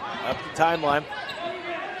 Bennett up the timeline.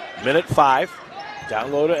 1:05.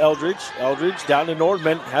 Down low to Eldridge. Eldridge down to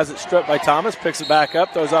Nordman. Has it stripped by Thomas. Picks it back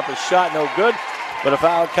up. Throws up a shot. No good. But a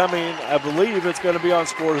foul coming. I believe it's going to be on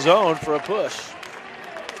score zone for a push.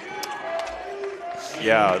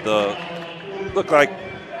 Yeah, look like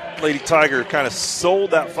Lady Tiger kind of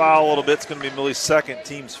sold that foul a little bit. It's going to be Millie's second,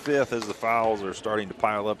 team's fifth, as the fouls are starting to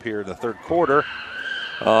pile up here in the third quarter.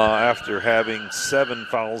 After having 7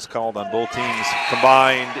 fouls called on both teams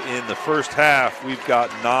combined in the first half, we've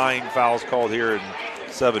got 9 fouls called here in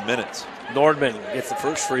 7 minutes. Nordman gets the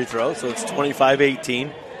first free throw, so it's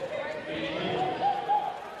 25-18.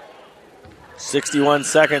 61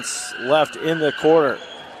 seconds left in the quarter.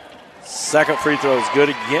 Second free throw is good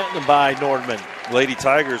again by Nordman. Lady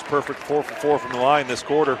Tigers perfect 4 for 4 from the line this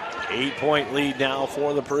quarter. 8-point lead now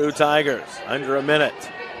for the Peru Tigers. Under a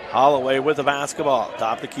minute. Holloway with the basketball.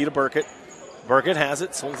 Top the key to Burkett. Burkett has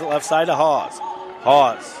it. Swings it left side to Hawes.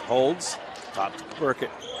 Hawes holds. Top to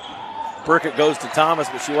Burkett. Burkett goes to Thomas,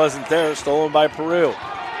 but she wasn't there. Stolen by Peru.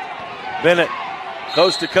 Bennett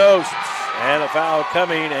coast to coast. And a foul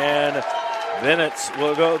coming. And Bennett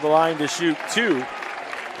will go to the line to shoot 2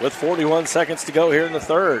 with 41 seconds to go here in the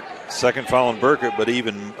third. Second foul on Burkett, but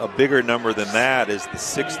even a bigger number than that is the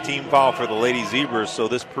 6th team foul for the Lady Zebras. So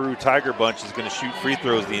this Peru Tiger bunch is going to shoot free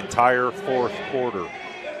throws the entire fourth quarter.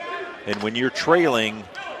 And when you're trailing,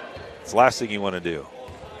 it's the last thing you want to do.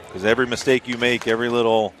 Because every mistake you make, every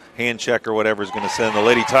little hand check or whatever is going to send the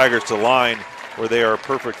Lady Tigers to the line where they are a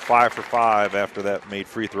perfect 5 for 5 after that made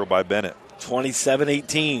free throw by Bennett.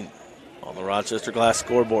 27-18 on the Rochester Glass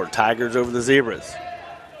scoreboard. Tigers over the Zebras.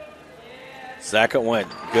 Second one,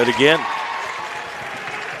 good again.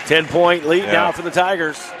 10-point lead now for the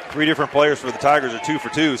Tigers. 3 different players for the Tigers are 2 for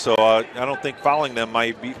 2, so I don't think fouling them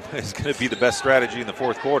is going to be the best strategy in the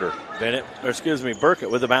fourth quarter.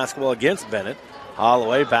 Burkett with the basketball against Bennett.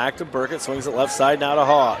 Holloway back to Burkett, swings it left side now to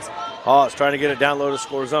Hawes. Hawes trying to get it down low to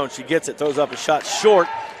score zone. She gets it, throws up a shot short,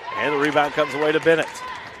 and the rebound comes away to Bennett.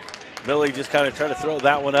 Millie just kind of tried to throw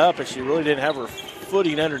that one up, and she really didn't have her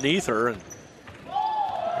footing underneath her. And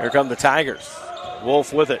here come the Tigers.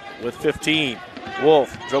 Wolf with it with 15.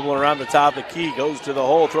 Wolf dribbling around the top of the key, goes to the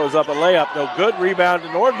hole, throws up a layup. No good. Rebound to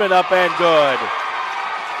Nordman, up and good.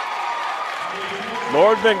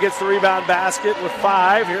 Nordman gets the rebound basket with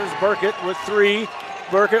 5. Here's Burkett with 3.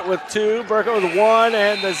 Burkett with 2. Burkett with 1.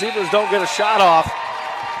 And the Zebras don't get a shot off.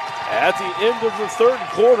 At the end of the third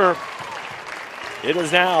quarter, it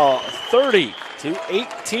is now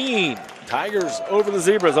 30-18. Tigers over the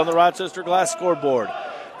Zebras on the Rochester Glass scoreboard.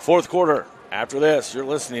 Fourth quarter. After this, you're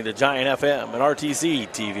listening to Giant FM and RTC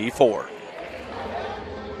TV4.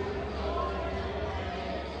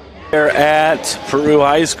 Here at Peru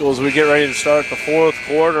High School as we get ready to start the fourth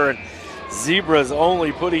quarter, and Zebras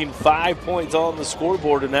only putting 5 points on the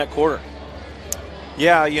scoreboard in that quarter.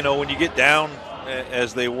 Yeah, you know, when you get down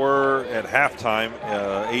as they were at halftime,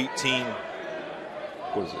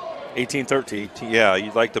 18-13. Yeah,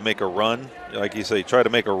 you'd like to make a run. Like you say, try to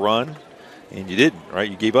make a run. And you didn't,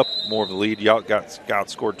 right? You gave up more of the lead. You got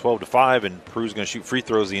outscored 12-5, and Peru's going to shoot free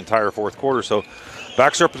throws the entire fourth quarter. So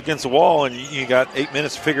backs are up against the wall, and you got 8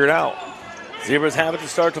 minutes to figure it out. Zebras have it to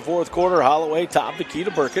start the fourth quarter. Holloway top the key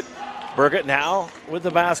to Burkett. Burkett now with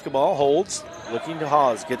the basketball, holds, looking to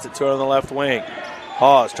Hawes, gets it to her on the left wing.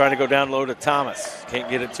 Hawes trying to go down low to Thomas. Can't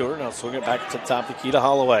get it to her. Now swing it back to the top of the key to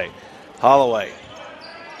Holloway. Holloway.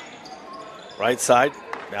 Right side.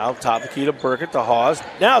 Now top of the key to Burkett to Hawes.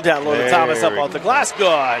 Now down low to Thomas up off the glass.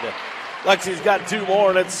 Good. Lexi's got 2 more,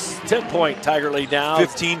 and it's 10-point Tiger lead down.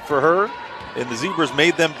 15 for her. And the Zebras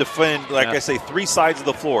made them defend, I say, 3 sides of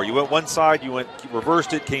the floor. You went one side, you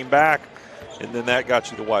reversed it, came back, and then that got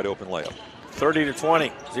you the wide open layup.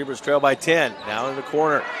 30-20. Zebras trail by 10. Now in the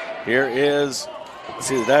corner. Here is,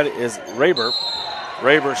 that is Raber.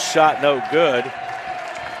 Raber's shot no good.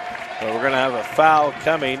 So we're going to have a foul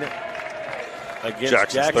coming against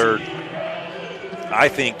Jackson's Jackson. Third. I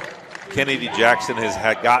think Kennedy Jackson has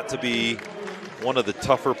got to be one of the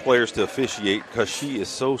tougher players to officiate because she is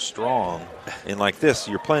so strong. And like this,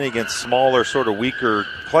 you're playing against smaller, sort of weaker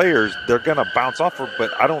players. They're going to bounce off her, but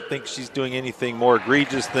I don't think she's doing anything more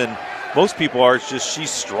egregious than most people are. It's just she's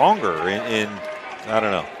stronger. And I don't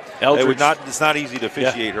know. It's not easy to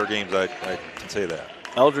officiate her games, I can say that.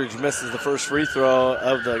 Eldridge misses the first free throw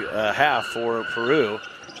of the half for Peru.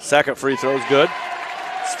 Second free throw is good.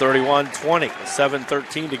 It's 31-20,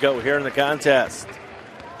 7:13 to go here in the contest.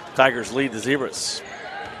 Tigers lead the Zebras.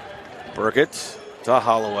 Burkett to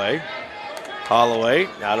Holloway. Holloway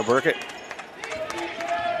now to Burkett.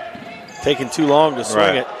 Taking too long to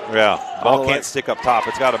swing it. Yeah, ball Holloway can't stick up top.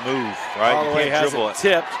 It's got to move, right? Holloway You can't has dribble it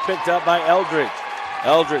tipped, picked up by Eldridge.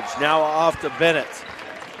 Eldridge now off to Bennett.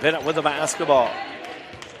 Bennett with the basketball.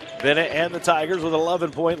 Bennett and the Tigers with an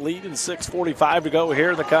 11-point lead and 6:45 to go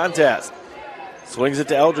here in the contest. Swings it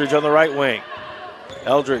to Eldridge on the right wing.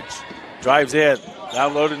 Eldridge drives in.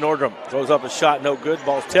 Down low to Nordrum. Throws up a shot, no good.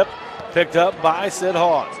 Ball's tipped. Picked up by Sid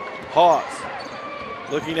Hawes. Hawes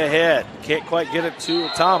looking ahead. Can't quite get it to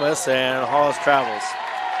Thomas, and Hawes travels.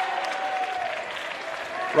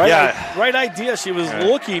 Right idea. She was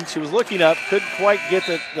looking. She was looking up. Couldn't quite get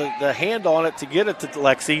the hand on it to get it to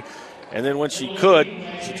Lexi. And then when she could,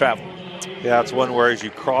 she traveled. Yeah, it's one where as you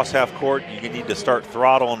cross half court, you need to start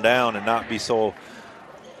throttling down and not be so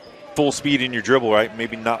full speed in your dribble, right?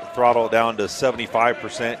 Maybe not throttle it down to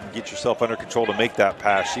 75% and get yourself under control to make that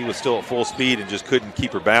pass. She was still at full speed and just couldn't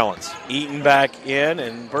keep her balance. Eaton back in,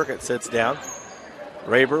 and Burkett sits down.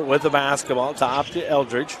 Raber with the basketball, top to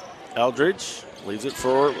Eldridge. Eldridge leaves it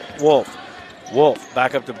for Wolf. Wolf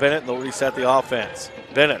back up to Bennett, and they'll reset the offense.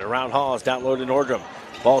 Bennett around Hawes, down low to Nordrum.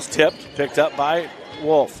 Ball's tipped, picked up by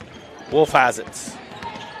Wolf. Wolf has it.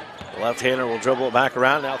 The left-hander will dribble it back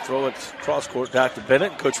around, now throw it cross court back to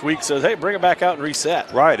Bennett. Coach Weeks says, hey, bring it back out and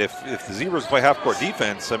reset. Right, if the Zebras play half-court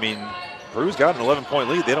defense, I mean, Peru's got an 11-point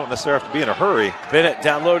lead. They don't necessarily have to be in a hurry. Bennett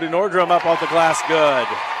down low to Nordrum, up off the glass, good.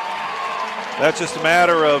 That's just a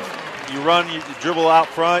matter of you run, you dribble out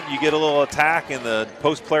front, you get a little attack, and the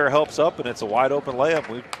post player helps up, and it's a wide-open layup.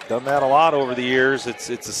 We've done that a lot over the years. It's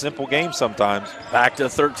a simple game sometimes. Back to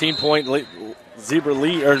 13-point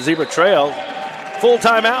Zebra trail. Full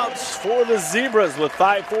timeouts for the Zebras with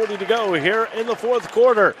 5:40 to go here in the fourth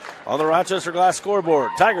quarter on the Rochester Glass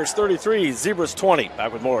scoreboard. Tigers 33, Zebras 20.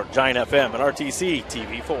 Back with more Giant FM and RTC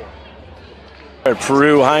TV4. At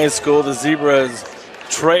Peru High School, the Zebras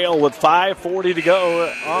trail with 5:40 to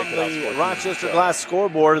go on the Rochester Glass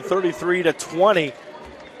scoreboard, 33-20.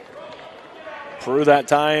 Peru that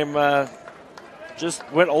time just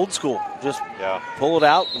went old school, just pull it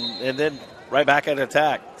out and then right back at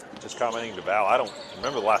attack. Just commenting to Val, I don't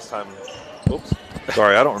remember the last time.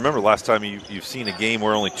 I don't remember the last time you've seen a game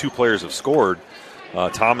where only two players have scored.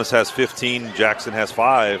 Thomas has 15, Jackson has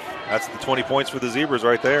 5. That's the 20 points for the Zebras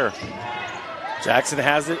right there. Jackson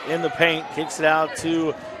has it in the paint, kicks it out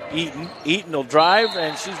to Eaton. Eaton will drive,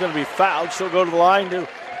 and she's going to be fouled. She'll go to the line to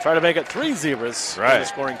try to make it 3 Zebras in the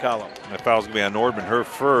scoring column. And that foul's going to be on Nordman, her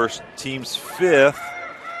first, team's 5th.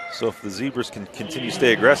 So if the Zebras can continue to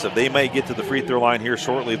stay aggressive, they may get to the free throw line here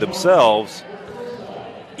shortly themselves.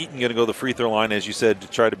 Eaton going to go to the free throw line, as you said, to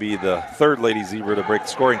try to be the third Lady Zebra to break the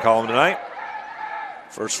scoring column tonight.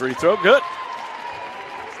 First free throw, good.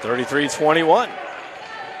 33-21.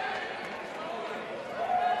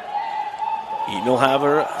 Eaton will have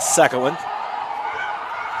her second one.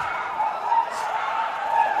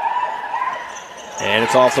 And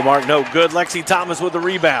it's off the mark, no good. Lexi Thomas with the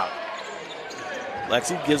rebound.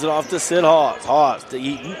 Lexi gives it off to Sid Hawes. Hawes to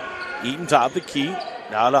Eaton. Eaton top the key.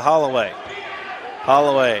 Now to Holloway.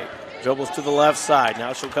 Holloway dribbles to the left side.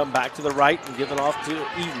 Now she'll come back to the right and give it off to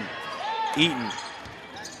Eaton. Eaton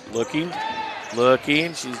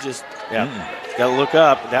looking. She's just, got to look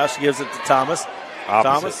up. Now she gives it to Thomas. Opposite.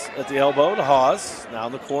 Thomas at the elbow to Hawes. Now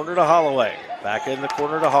in the corner to Holloway. Back in the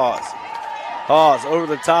corner to Hawes. Hawes over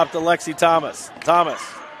the top to Lexi Thomas. Thomas,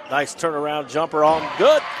 nice turnaround jumper on.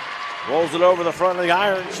 Good. Rolls it over the front of the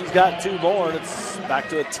iron. She's got 2 more, and it's back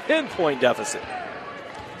to a 10-point deficit.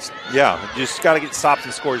 Yeah, just got to get stops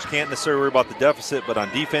and scores. You can't necessarily worry about the deficit, but on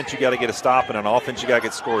defense, you got to get a stop, and on offense, you got to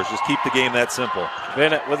get scores. Just keep the game that simple.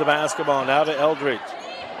 Bennett with the basketball. Now to Eldridge.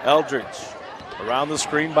 Eldridge around the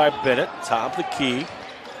screen by Bennett. Top the key.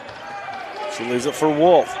 She leaves it for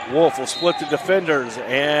Wolf. Wolf will split the defenders,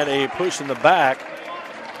 and a push in the back.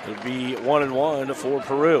 It'll be 1-1 for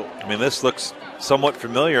Peru. I mean, this looks somewhat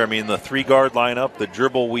familiar. I mean, the 3-guard lineup, the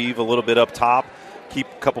dribble weave a little bit up top, keep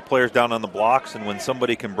a couple players down on the blocks, and when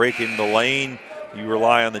somebody can break in the lane, you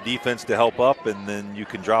rely on the defense to help up, and then you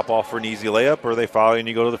can drop off for an easy layup, or they foul you and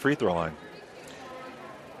you go to the free throw line.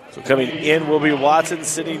 So coming in will be Watson,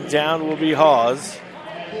 sitting down will be Hawes.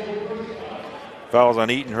 Fouls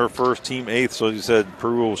on Eaton, her first, team 8th. So as you said,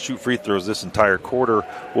 Peru will shoot free throws this entire quarter.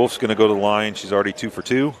 Wolf's going to go to the line. She's already 2 for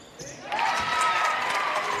 2.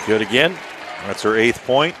 Good again. That's her 8th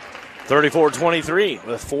point. 34-23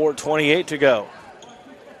 with 4:28 to go.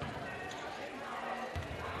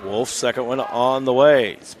 Wolf's second one on the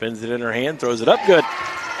way. Spins it in her hand, throws it up good.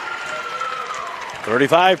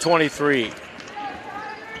 35-23.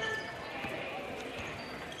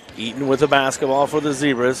 Eaton with the basketball for the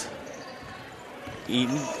Zebras.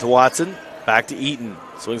 Eaton to Watson. Back to Eaton.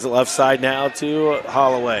 Swings it left side now to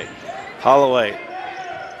Holloway. Holloway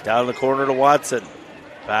down in the corner to Watson.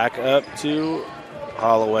 Back up to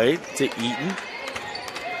Holloway to Eaton.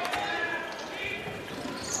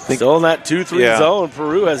 Still in that 2-3 zone.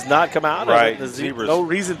 Peru has not come out Right. of it. The Zebras. no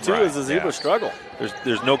reason to Right. as the Zebras struggle.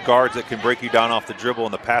 There's no guards that can break you down off the dribble,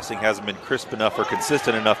 and the passing hasn't been crisp enough or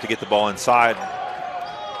consistent enough to get the ball inside.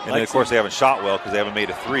 And then, of course, they haven't shot well because they haven't made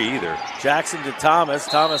a three either. Jackson to Thomas.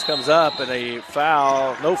 Thomas comes up and a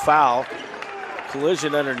foul, no foul,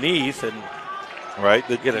 collision underneath. And right.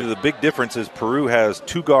 The big difference is Peru has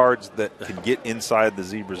two guards that can get inside the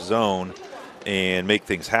Zebra zone and make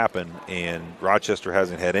things happen, and Rochester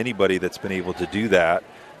hasn't had anybody that's been able to do that.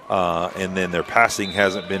 And then their passing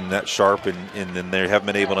hasn't been that sharp, and then they haven't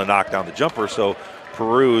been able to knock down the jumper. So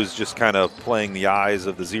Peru is just kind of playing the eyes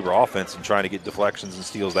of the Zebra offense and trying to get deflections and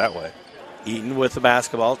steals that way. Eaton with the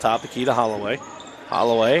basketball, top the key to Holloway.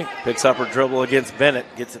 Holloway picks up her dribble against Bennett,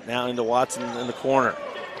 gets it now into Watson in the corner.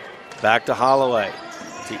 Back to Holloway,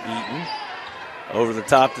 to Eaton. Over the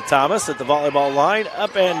top to Thomas at the volleyball line,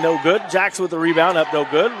 up and no good. Jackson with the rebound, up no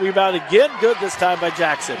good. Rebound again, good this time by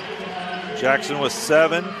Jackson. Jackson with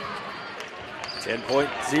 7. 10-point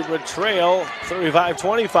Zebra trail,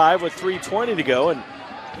 35-25 with 3:20 to go. And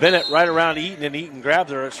Bennett right around Eaton, and Eaton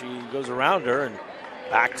grabs her. She goes around her, and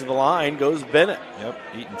back to the line goes Bennett. Yep,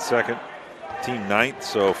 Eaton second, team 9th.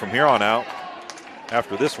 So from here on out,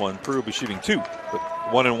 after this one, Peru will be shooting 2, but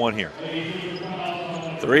 1-1 here.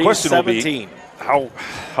 3-17.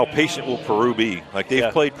 How patient will Peru be? Like,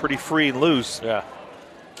 they've played pretty free and loose. Yeah.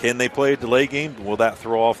 Can they play a delay game? Will that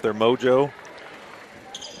throw off their mojo?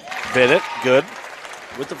 Bennett, good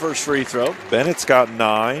with the first free throw. Bennett's got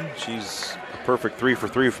 9. She's a perfect 3 for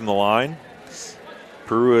 3 from the line.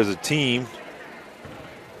 Peru as a team,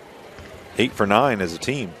 8 for 9 as a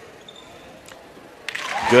team.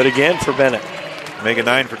 Good again for Bennett. Make it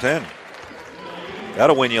 9 for 10.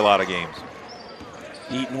 That'll win you a lot of games.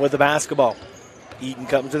 Eaton with the basketball. Eaton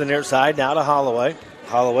comes to the near side, now to Holloway.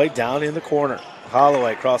 Holloway down in the corner.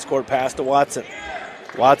 Holloway cross-court pass to Watson.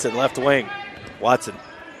 Watson left wing. Watson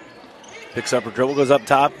picks up her dribble, goes up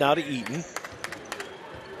top, now to Eaton.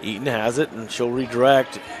 Eaton has it, and she'll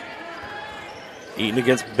redirect. Eaton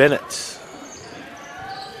against Bennett.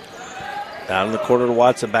 Down in the corner to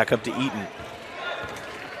Watson, back up to Eaton.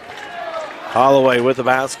 Holloway with the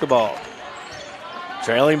basketball.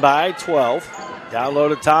 Trailing by 12. Down low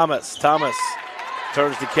to Thomas. Thomas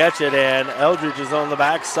turns to catch it, and Eldridge is on the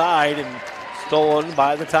backside and stolen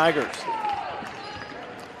by the Tigers.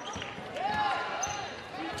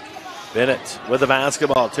 Bennett with the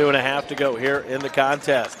basketball. 2.5 to go here in the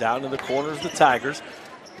contest. Down in the corners, the Tigers.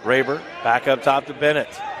 Raber back up top to Bennett.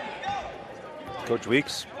 Coach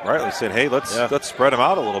Weeks rightly said, hey, let's spread them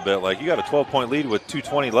out a little bit. Like, you got a 12-point lead with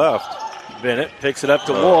 2:20 left. Bennett picks it up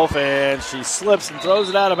to Wolf, and she slips and throws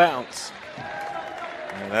it out of bounds.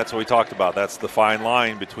 And that's what we talked about. That's the fine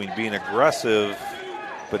line between being aggressive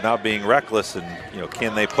but not being reckless. And,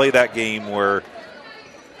 can they play that game where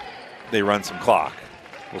they run some clock?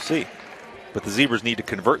 We'll see. But the Zebras need to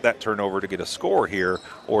convert that turnover to get a score here,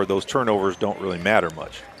 or those turnovers don't really matter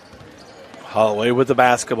much. Holloway with the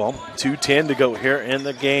basketball. 2:10 to go here in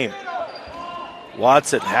the game.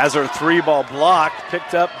 Watson has her 3-ball blocked,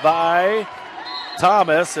 picked up by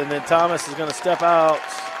Thomas, and then Thomas is going to step out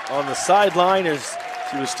on the sideline as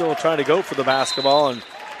she was still trying to go for the basketball, and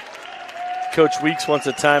Coach Weeks wants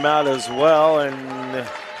a timeout as well, and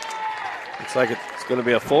looks like it's going to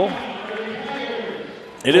be a full.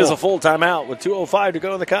 It is a full timeout with 2:05 to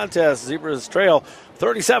go in the contest. Zebras trail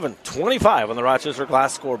 37-25 on the Rochester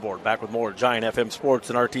Glass scoreboard. Back with more Giant FM Sports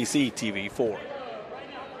and RTC TV4.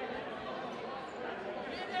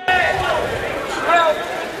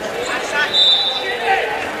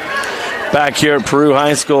 Back here at Peru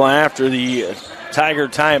High School after the Tiger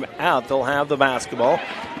timeout, they'll have the basketball.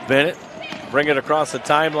 Bennett bring it across the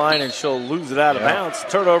timeline, and she'll lose it out of bounds.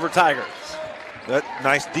 Turnover, Tigers. That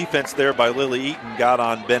nice defense there by Lily Eaton got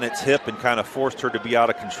on Bennett's hip and kind of forced her to be out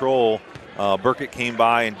of control. Burkett came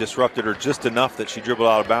by and disrupted her just enough that she dribbled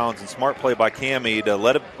out of bounds. And smart play by Cammie to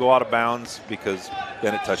let it go out of bounds because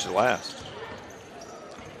Bennett touched it last.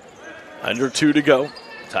 Under 2 to go.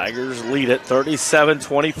 Tigers lead it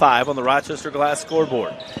 37-25 on the Rochester Glass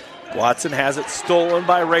scoreboard. Watson has it stolen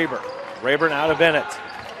by Raber. Raber now to Bennett.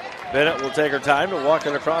 Bennett will take her time to walk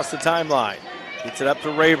it across the timeline. Gets it up to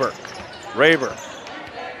Raber. Raber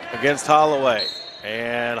against Holloway.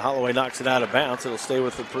 And Holloway knocks it out of bounds. It'll stay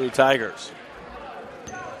with the Peru Tigers.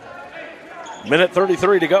 Minute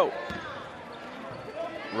 33 to go.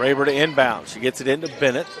 Raber to inbound. She gets it into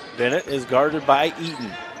Bennett. Bennett is guarded by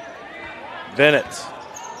Eaton. Bennett,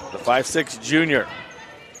 the 5'6" junior.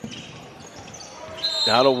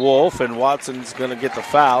 Now to Wolf, and Watson's going to get the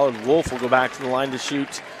foul, and Wolf will go back to the line to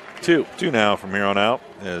shoot 2. 2 now from here on out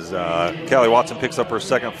as Callie Watson picks up her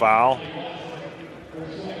second foul.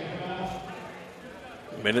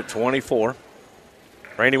 Minute 24.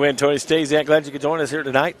 Randy Wynn, Tony Stasiak, glad you could join us here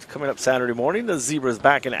tonight. Coming up Saturday morning, the Zebras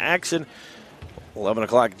back in action. 11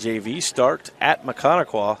 o'clock JV start at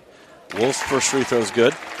McConaughey. Wolf's first free throw is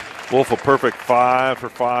good. Wolf a perfect 5 for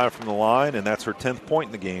 5 from the line, and that's her 10th point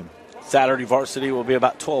in the game. Saturday varsity will be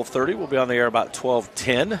about 12:30. We'll be on the air about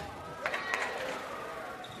 12:10.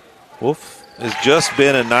 Wolf has just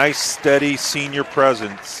been a nice, steady senior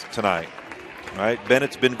presence tonight. Right,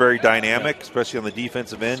 Bennett's been very dynamic, especially on the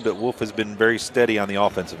defensive end, but Wolf has been very steady on the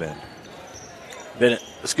offensive end.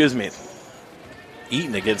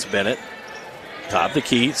 Eaton against Bennett. Top the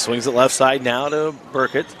key, swings it left side now to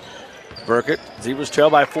Burkett. Zebras trail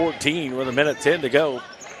by 14 with 1:10 to go.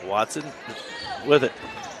 Watson with it.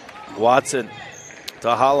 Watson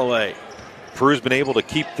to Holloway. Peru's been able to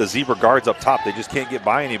keep the Zebra guards up top. They just can't get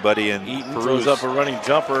by anybody. And Eaton throws up a running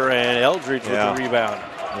jumper, and Eldridge with the rebound.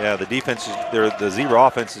 Yeah, the defense, the Zebra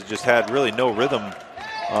offense has just had really no rhythm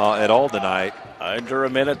at all tonight. Under a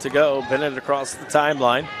minute to go. Bennett across the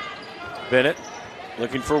timeline. Bennett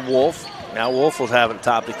looking for Wolf. Now Wolf will have it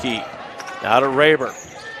top the key. Now to Raber.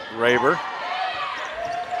 Raber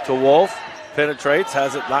to Wolf. Penetrates,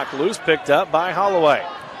 has it knocked loose, picked up by Holloway.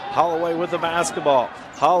 Holloway with the basketball.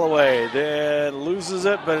 Holloway then loses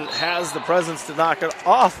it, but it has the presence to knock it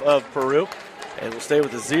off of Peru. And will stay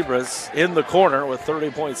with the Zebras in the corner with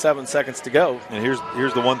 30.7 seconds to go. And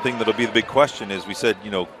here's the one thing that'll be the big question is we said,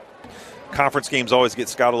 conference games always get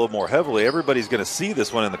scouted a little more heavily. Everybody's going to see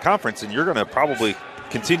this one in the conference, and you're going to probably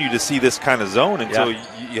continue to see this kind of zone until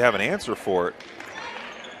you have an answer for it.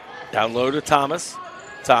 Down low to Thomas.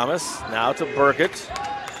 Thomas now to Burkett.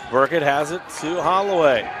 Burkett has it to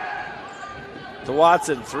Holloway. To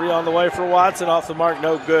Watson. 3 on the way for Watson. Off the mark,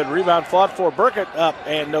 no good. Rebound fought for Burkett, up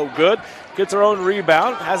and no good. Gets her own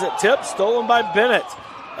rebound. Has it tipped. Stolen by Bennett.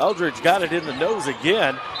 Eldridge got it in the nose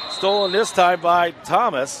again. Stolen this time by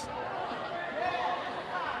Thomas.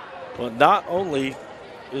 Well, not only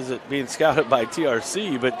is it being scouted by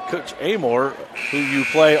TRC, but Coach Amor, who you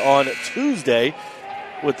play on Tuesday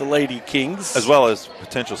with the Lady Kings, as well as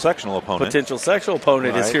potential sectional opponent.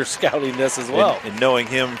 Is here scouting this as well. And knowing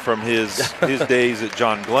him from his days at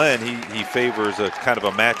John Glenn, he favors a kind of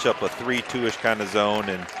a matchup, a 3-2-ish kind of zone,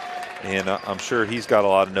 and I'm sure he's got a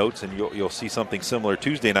lot of notes, and you'll see something similar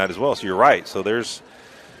Tuesday night as well. So you're right. So this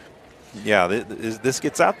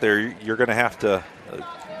gets out there. You're going to have to.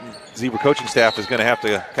 Zebra coaching staff is going to have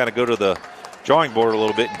to kind of go to the drawing board a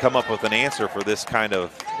little bit and come up with an answer for this kind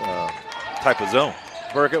of type of zone.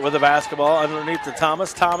 Burkett with the basketball underneath to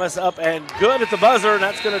Thomas. Thomas up and good at the buzzer, and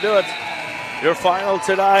that's going to do it. Your final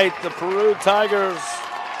tonight, the Peru Tigers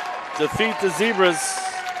defeat the Zebras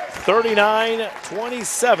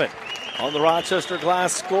 39-27 on the Rochester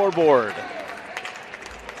Glass scoreboard.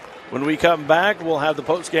 When we come back, we'll have the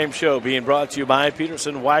postgame show being brought to you by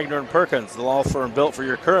Peterson, Wagner, and Perkins, the law firm built for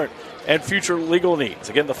your current and future legal needs.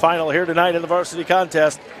 Again, the final here tonight in the varsity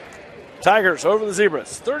contest. Tigers over the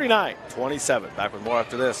Zebras, 39-27. Back with more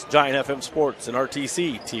after this. Giant FM Sports and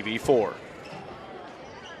RTC TV4.